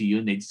come up to you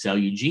and they'd sell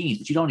you jeans,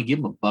 but you'd only give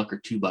them $1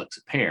 or $2 a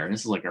pair. And this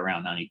is like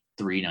around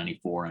 93,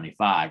 94,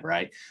 95,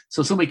 right?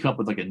 So somebody come up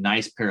with like a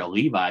nice pair of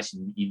Levi's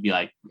and you'd be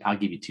like, I'll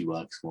give you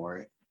 $2 for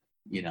it,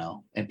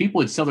 and people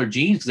would sell their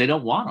jeans because they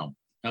don't want them.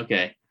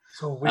 Okay.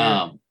 So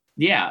weird.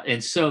 Yeah.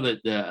 And so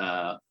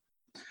the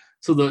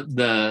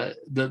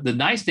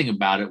nice thing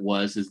about it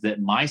is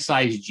that my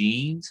size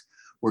jeans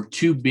were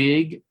too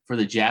big for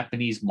the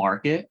Japanese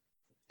market.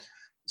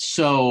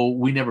 So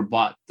we never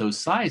bought those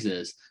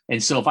sizes.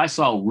 And so if I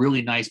saw a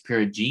really nice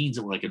pair of jeans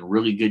that were like in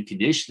really good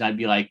condition, I'd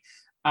be like,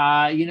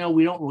 we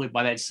don't really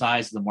buy that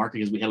size of the market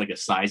because we had like a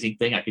sizing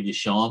thing. I could just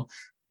show them,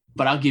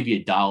 but I'll give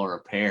you $1 a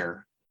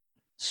pair.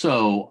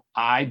 So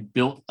I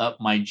built up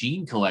my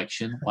jean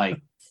collection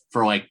like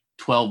for like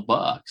 $12.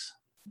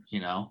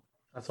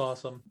 That's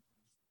awesome.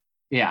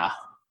 Yeah.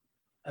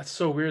 That's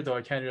so weird though.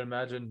 I can't even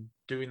imagine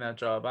doing that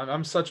job.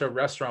 I'm such a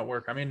restaurant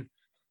worker. I mean,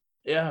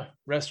 yeah,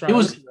 restaurant. It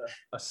was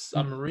a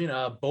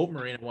boat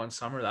marina one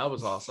summer. That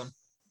was awesome.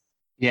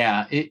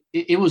 Yeah,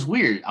 it was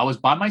weird. I was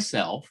by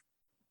myself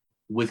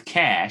with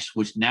cash,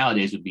 which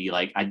nowadays would be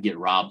like I'd get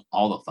robbed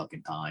all the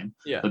fucking time.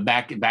 Yeah. But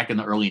back in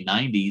the early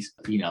 90s,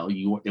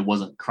 it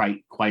wasn't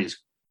quite as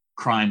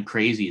crime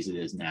crazy as it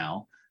is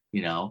now,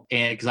 and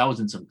because I was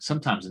in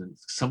sometimes in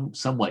some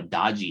somewhat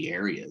dodgy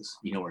areas,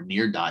 or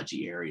near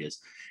dodgy areas.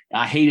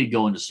 I hated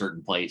going to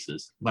certain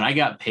places, but I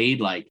got paid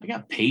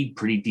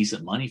pretty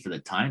decent money for the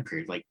time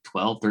period, like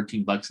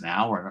 $12-13 an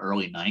hour in the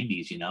early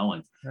 90s,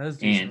 and that is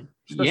decent.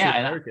 But I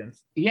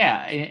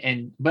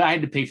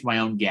had to pay for my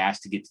own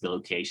gas to get to the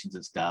locations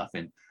and stuff.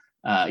 And,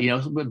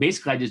 but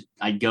basically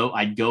I'd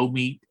go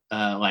meet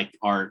like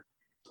our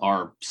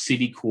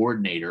city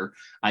coordinator.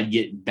 I'd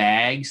get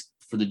bags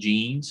for the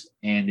jeans,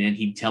 and then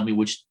he'd tell me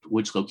which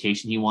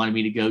location he wanted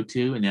me to go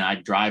to. And then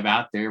I'd drive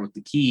out there with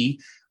the key,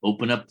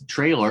 open up the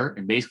trailer,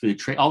 and basically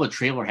all the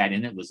trailer had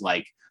in it was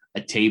like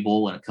a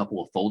table and a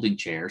couple of folding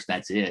chairs.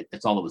 That's it.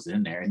 That's all that was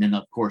in there. And then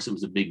of course it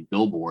was a big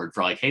billboard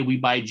for like, hey, we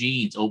buy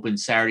jeans, open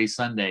Saturday,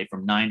 Sunday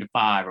from 9 to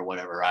 5 or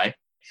whatever, right?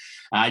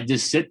 I'd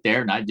just sit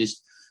there and I'd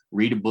just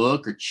read a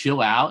book or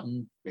chill out.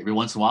 And every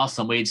once in a while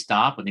somebody'd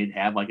stop and they'd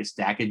have like a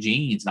stack of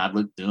jeans. And I'd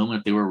look through them, and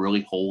if they were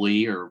really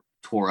holey or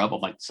tore up, I'm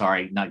like,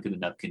 sorry, not good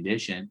enough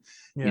condition,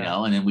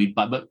 and then we'd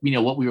buy. But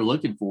what we were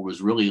looking for was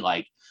really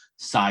like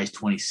size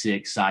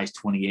 26, size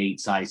 28,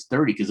 size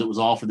 30, because it was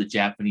all for the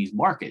Japanese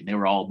market. And they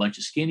were all a bunch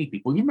of skinny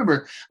people. You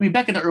remember,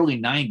 back in the early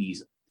 90s,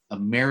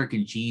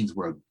 American jeans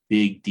were a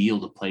big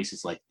deal to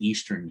places like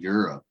Eastern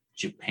Europe,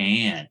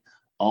 Japan,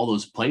 all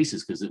those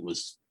places, because it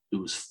was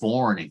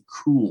foreign and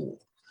cool,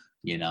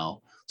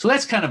 So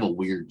that's kind of a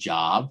weird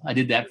job. I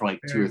did that for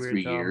like 2 or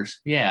 3 years.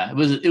 Yeah,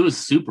 it was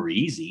super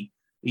easy.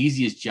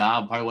 Easiest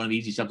job, probably one of the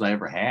easiest jobs I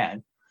ever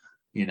had.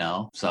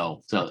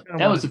 So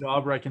that was a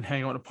job where I can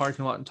hang out in a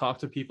parking lot and talk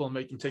to people and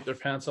make them take their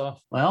pants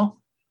off.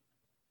 Well,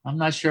 I'm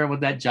not sure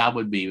what that job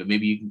would be, but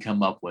maybe you can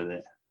come up with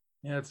it.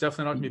 Yeah, it's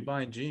definitely not going to be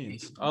buying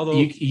jeans. Although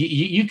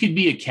you could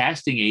be a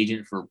casting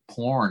agent for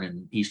porn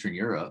in Eastern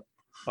Europe.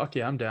 Fuck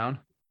yeah, I'm down.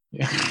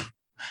 Yeah.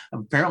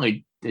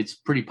 Apparently, it's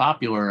pretty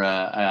popular.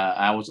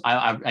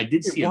 I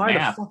did see a map. Why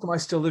the fuck am I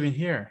still living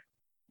here?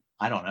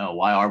 I don't know.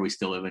 Why are we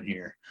still living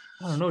here?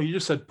 I don't know. You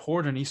just said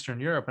porn in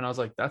Eastern Europe, and I was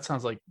like, that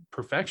sounds like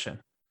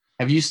perfection.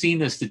 Have you seen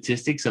the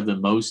statistics of the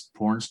most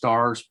porn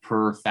stars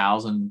per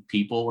 1,000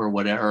 people or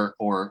whatever?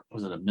 Or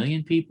was it 1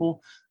 million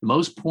people? The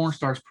most porn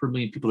stars per 1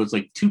 million people. There's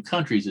like 2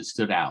 countries that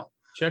stood out.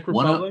 Czech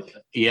Republic?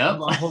 Yep.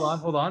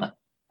 Hold on.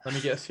 Let me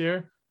guess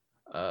here.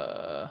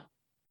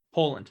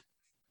 Poland.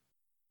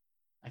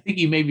 I think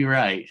you may be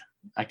right.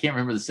 I can't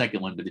remember the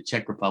second one, but the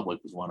Czech Republic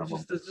was one of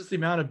them. There's just the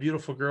amount of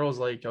beautiful girls,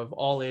 like of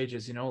all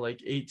ages,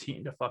 like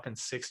 18 to fucking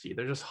 60.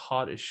 They're just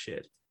hot as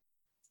shit.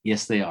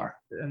 Yes, they are.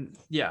 And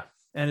yeah.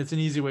 And it's an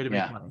easy way to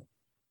make money.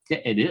 Yeah,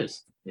 it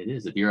is. It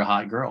is if you're a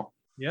hot girl.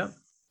 Yep.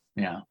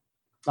 Yeah.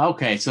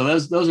 Okay. So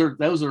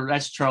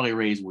that's Charlie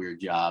Ray's weird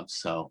jobs.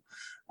 So,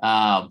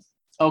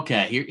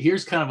 okay.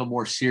 Here's kind of a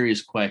more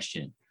serious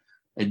question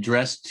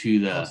addressed to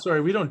the. Oh,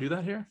 sorry, we don't do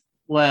that here.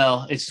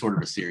 Well, it's sort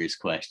of a serious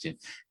question.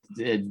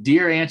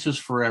 Dear answers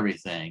for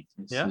everything.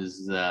 This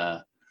is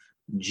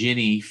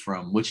Jenny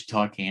from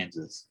Wichita,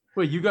 Kansas.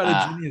 Wait, you got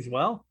a Jenny as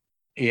well?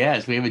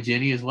 Yes, we have a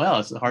Jenny as well.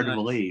 It's hard to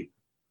believe.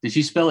 Did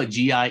she spell it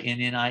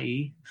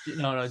Ginnie?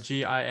 No,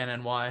 Ginny.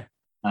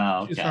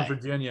 Oh, She's from okay.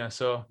 Virginia,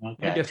 so my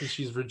Okay. guess is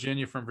she's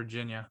Virginia from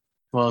Virginia.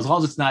 Well, as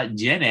long as it's not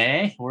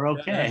Jenny, we're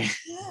Yeah.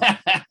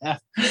 okay.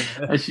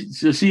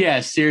 So yeah,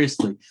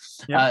 seriously.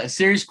 Yep.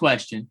 Serious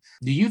question.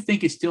 Do you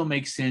think it still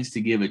makes sense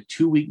to give a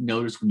 2-week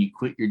notice when you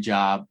quit your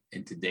job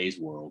in today's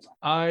world?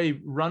 I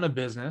run a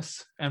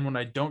business, and when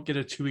I don't get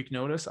a 2-week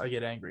notice, I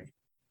get angry.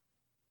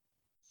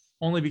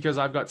 Only because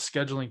I've got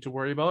scheduling to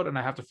worry about and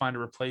I have to find a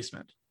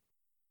replacement.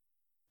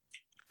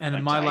 And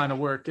in my line of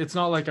work, it's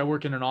not like I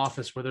work in an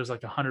office where there's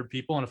like 100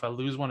 people, and if I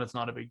lose one, it's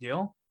not a big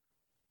deal.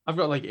 I've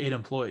got like 8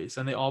 employees,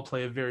 and they all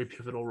play a very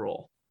pivotal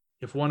role.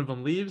 If one of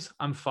them leaves,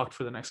 I'm fucked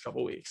for the next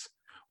couple of weeks.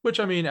 Which,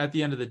 I mean, at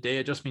the end of the day,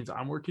 it just means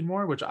I'm working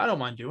more, which I don't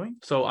mind doing.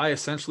 So I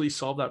essentially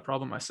solved that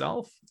problem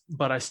myself,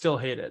 but I still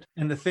hate it.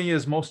 And the thing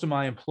is, most of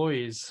my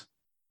employees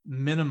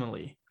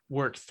minimally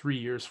work 3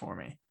 years for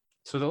me.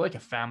 So they're like a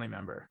family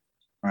member.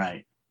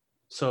 Right.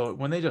 So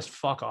when they just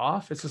fuck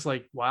off, it's just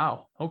like,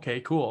 wow, okay,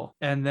 cool.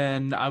 And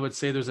then I would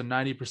say there's a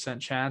 90%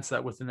 chance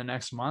that within the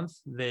next month,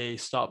 they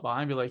stop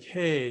by and be like,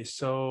 hey,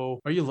 so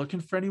are you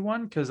looking for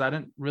anyone? Because I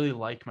didn't really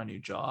like my new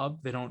job.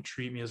 They don't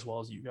treat me as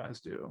well as you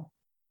guys do.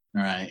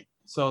 Right.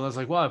 So I was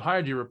like, well, I've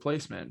hired your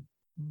replacement,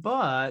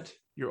 but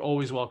you're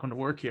always welcome to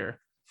work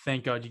here.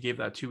 Thank God you gave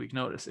that 2-week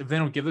notice. If they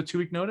don't give the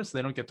 2-week notice,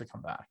 they don't get to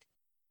come back.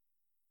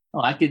 Oh,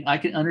 I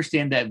can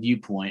understand that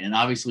viewpoint, and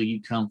obviously you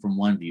come from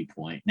one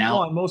viewpoint. Now,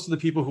 well, most of the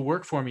people who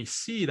work for me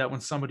see that when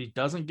somebody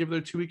doesn't give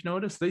their 2-week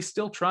notice, they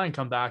still try and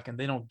come back, and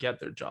they don't get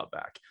their job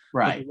back.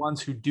 right. But the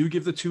ones who do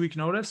give the 2-week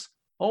notice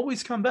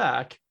always come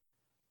back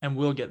and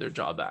will get their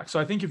job back. So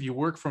I think if you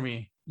work for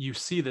me, you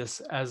see this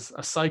as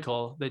a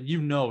cycle that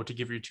you know to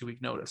give your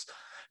 2-week notice.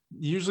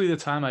 Usually the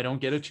time I don't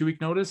get a 2-week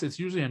notice, it's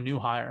usually a new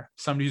hire,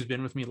 somebody who's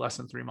been with me less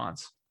than 3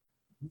 months.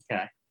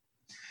 Okay.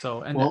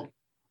 So, and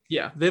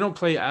yeah, they don't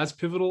play as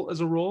pivotal as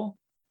a role,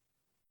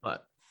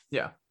 but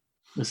yeah.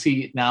 Let's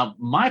see. Now,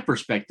 my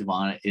perspective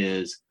on it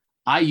is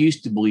I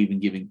used to believe in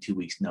giving 2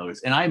 weeks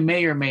notice, and I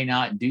may or may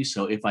not do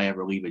so if I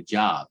ever leave a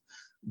job.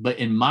 But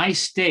in my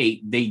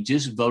state, they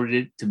just voted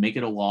it to make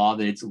it a law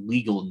that it's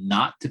legal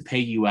not to pay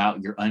you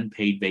out your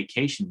unpaid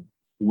vacation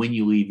when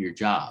you leave your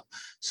job.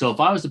 So if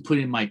I was to put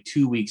in my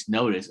 2 weeks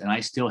notice and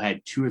I still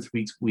had 2 or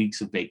 3 weeks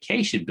of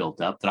vacation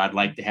built up that I'd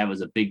like to have as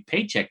a big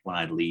paycheck when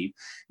I leave,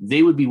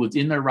 they would be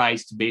within their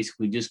rights to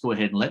basically just go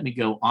ahead and let me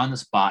go on the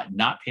spot,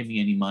 not pay me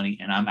any money,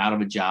 and I'm out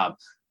of a job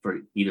for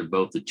either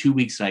both the 2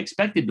 weeks I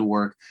expected to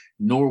work,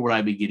 nor would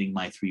I be getting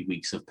my 3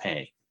 weeks of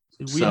pay.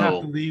 We have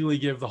to legally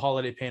give the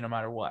holiday pay no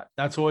matter what.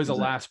 That's always a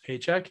last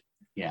paycheck.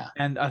 Yeah.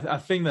 And a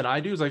thing that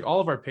I do is like all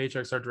of our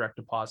paychecks are direct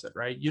deposit,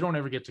 right? You don't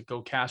ever get to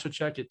go cash a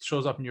check. It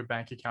shows up in your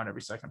bank account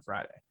every second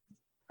Friday.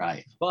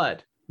 Right.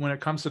 But when it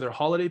comes to their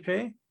holiday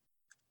pay,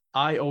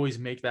 I always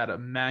make that a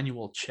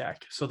manual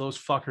check. So those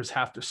fuckers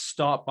have to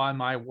stop by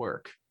my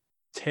work,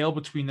 tail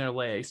between their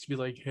legs to be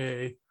like,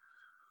 hey,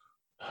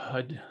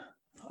 I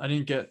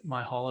didn't get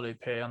my holiday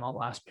pay on the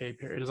last pay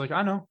period. It's like,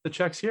 I know, the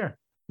check's here.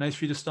 Nice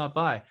for you to stop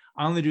by.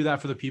 I only do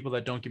that for the people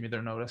that don't give me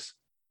their notice.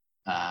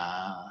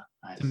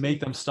 To make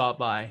them stop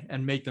by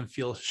and make them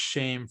feel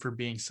shame for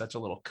being such a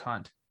little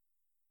cunt.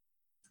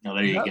 No,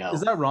 there you go.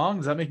 Is that wrong?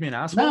 Does that make me an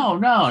asshole?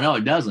 No,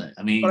 it doesn't.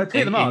 I mean, but I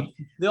pay them out.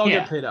 They all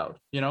get paid out.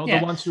 You know, the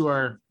ones who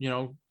are,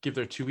 give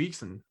their 2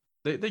 weeks and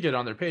they get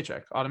on their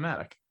paycheck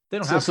automatic. They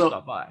don't have to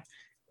stop by.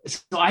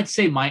 So I'd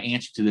say my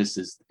answer to this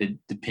is it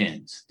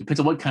depends. Depends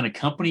on what kind of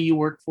company you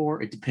work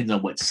for. It depends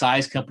on what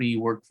size company you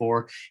work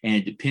for. And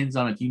it depends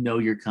on if you know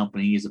your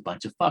company is a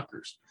bunch of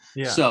fuckers.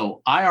 Yeah.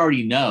 So I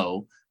already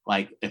know,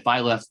 like, if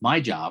I left my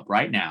job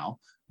right now,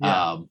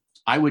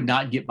 I would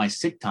not get my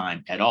sick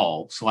time at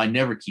all. So I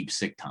never keep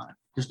sick time.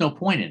 There's no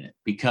point in it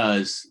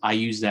because I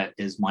use that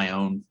as my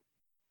own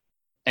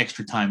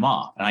extra time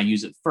off. And I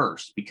use it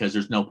first because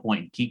there's no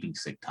point in keeping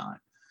sick time.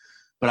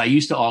 But I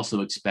used to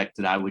also expect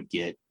that I would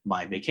get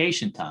my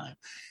vacation time.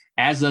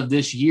 As of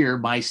this year,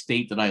 my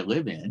state that I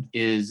live in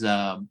is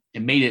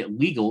it made it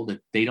legal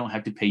that they don't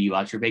have to pay you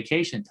out your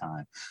vacation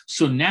time.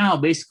 So now,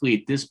 basically,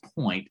 at this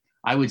point,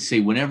 I would say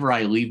whenever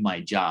I leave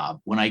my job,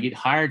 when I get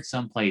hired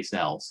someplace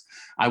else,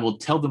 I will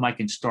tell them I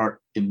can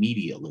start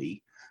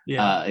immediately.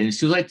 Yeah. And as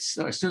soon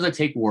as I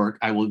take work,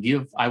 I will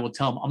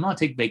tell them I'm going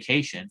to take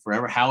vacation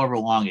forever, however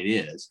long it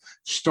is,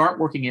 start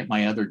working at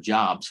my other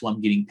job. So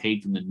I'm getting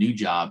paid from the new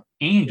job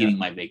and getting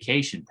my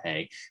vacation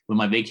pay. When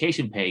my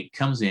vacation pay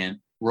comes in,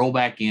 roll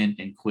back in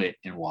and quit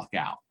and walk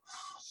out.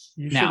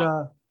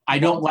 I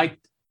don't like,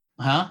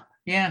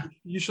 Yeah.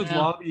 You should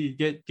lobby,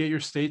 get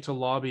your state to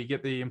lobby,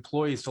 get the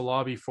employees to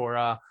lobby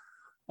for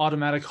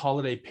automatic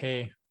holiday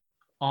pay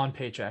on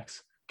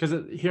paychecks.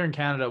 Because here in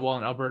Canada, well,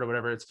 in Alberta,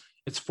 whatever,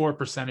 it's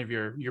 4% of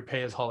your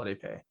pay is holiday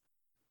pay.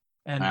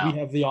 And we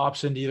have the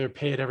option to either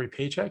pay it every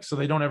paycheck. So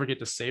they don't ever get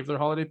to save their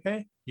holiday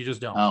pay. You just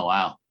don't. Oh,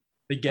 wow.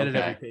 They get it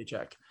every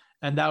paycheck.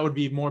 And that would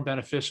be more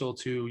beneficial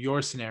to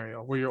your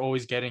scenario where you're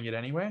always getting it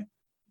anyway.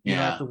 You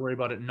don't have to worry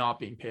about it not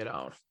being paid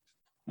out.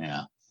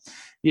 Yeah.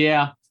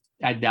 Yeah.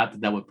 I doubt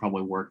that would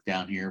probably work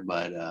down here,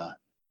 but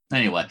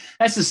Anyway,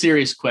 that's the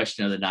serious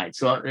question of the night.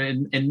 So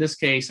in this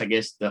case, I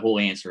guess the whole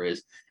answer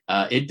is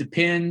it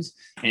depends,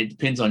 and it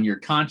depends on your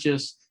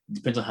conscience. It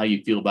depends on how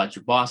you feel about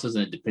your bosses,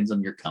 and it depends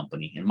on your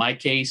company. In my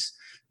case,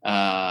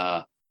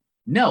 no,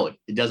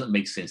 it doesn't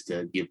make sense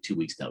to give 2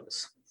 weeks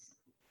notice.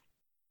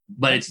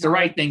 But it's the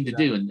right thing to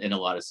do in a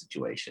lot of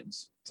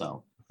situations.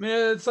 So I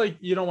mean, it's like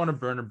you don't want to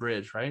burn a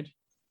bridge, right?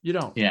 You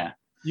don't. Yeah.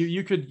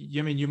 You could,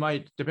 I mean, you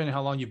might, depending on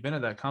how long you've been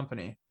at that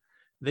company,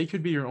 they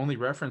could be your only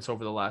reference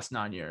over the last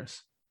 9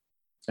 years.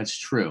 That's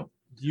true.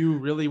 Do you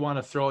really want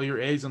to throw all your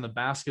eggs in the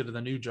basket of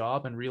the new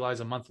job and realize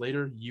a month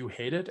later you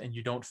hate it and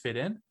you don't fit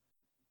in?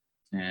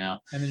 Yeah.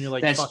 And then you're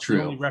like, that's fuck, true.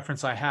 the only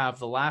reference I have,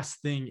 the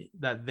last thing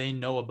that they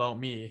know about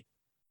me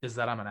is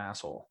that I'm an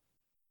asshole.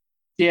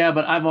 Yeah,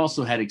 but I've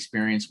also had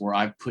experience where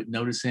I've put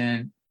notice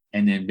in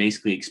and then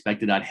basically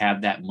expected I'd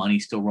have that money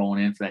still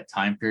rolling in for that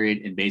time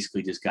period, and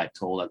basically just got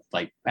told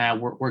like,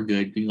 we're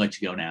good. We can let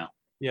you go now.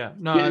 Yeah,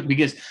 no,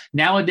 because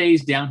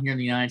nowadays down here in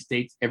the United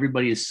States,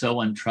 everybody is so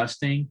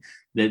untrusting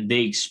that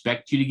they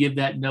expect you to give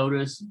that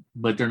notice,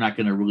 but they're not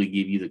going to really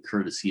give you the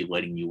courtesy of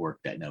letting you work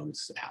that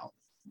notice out.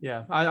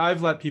 Yeah,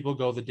 I've let people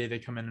go the day they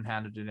come in and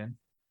handed it in.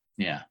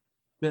 Yeah.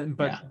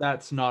 But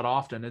that's not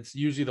often. It's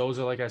usually those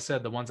are, like I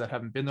said, the ones that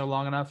haven't been there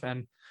long enough.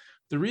 And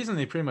the reason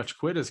they pretty much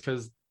quit is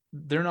because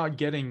they're not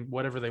getting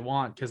whatever they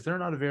want because they're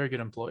not a very good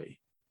employee.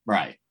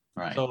 Right.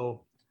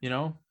 So,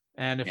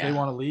 and if they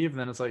want to leave,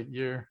 then it's like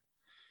you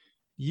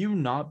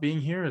not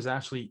being here is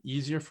actually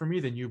easier for me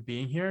than you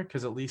being here,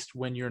 because at least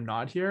when you're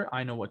not here,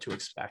 I know what to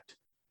expect.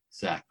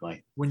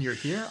 Exactly. When you're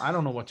here, I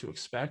don't know what to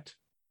expect.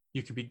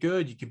 You could be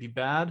good, you could be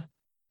bad.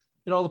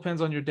 It all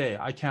depends on your day.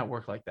 I can't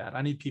work like that.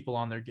 I need people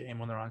on their game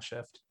when they're on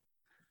shift.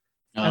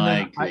 Oh, And I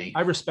agree.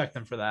 I respect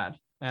them for that.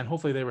 And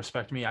hopefully they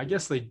respect me. I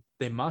guess they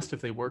must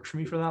if they worked for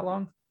me for that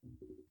long.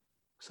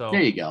 So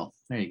there you go.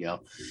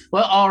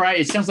 Well, all right.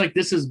 It sounds like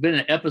this has been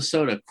an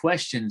episode of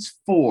questions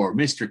for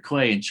Mr.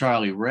 Clay and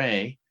Charlie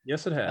Ray.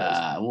 Yes, it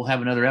has. We'll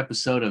have another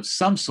episode of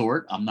some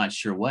sort. I'm not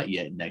sure what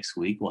yet next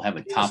week. We'll have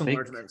a topic.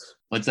 Enlargements.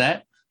 What's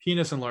that?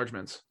 Penis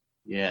enlargements.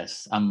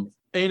 Yes.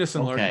 Anus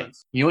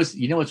enlargements. Okay.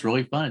 You know what's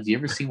really fun is you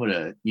ever seen what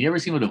a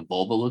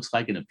vulva looks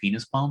like in a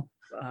penis pump?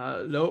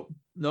 Nope.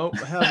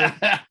 I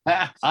haven't.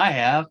 I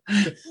have.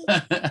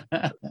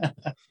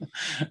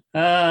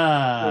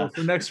 So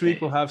for next week,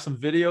 we'll have some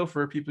video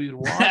for people to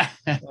watch.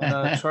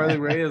 And Charlie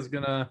Ray is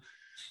gonna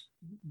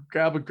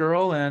grab a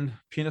girl and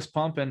penis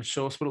pump and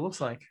show us what it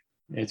looks like.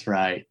 It's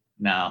right.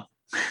 No.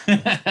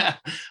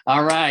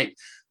 All right.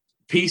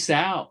 Peace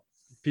out.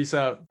 Peace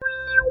out.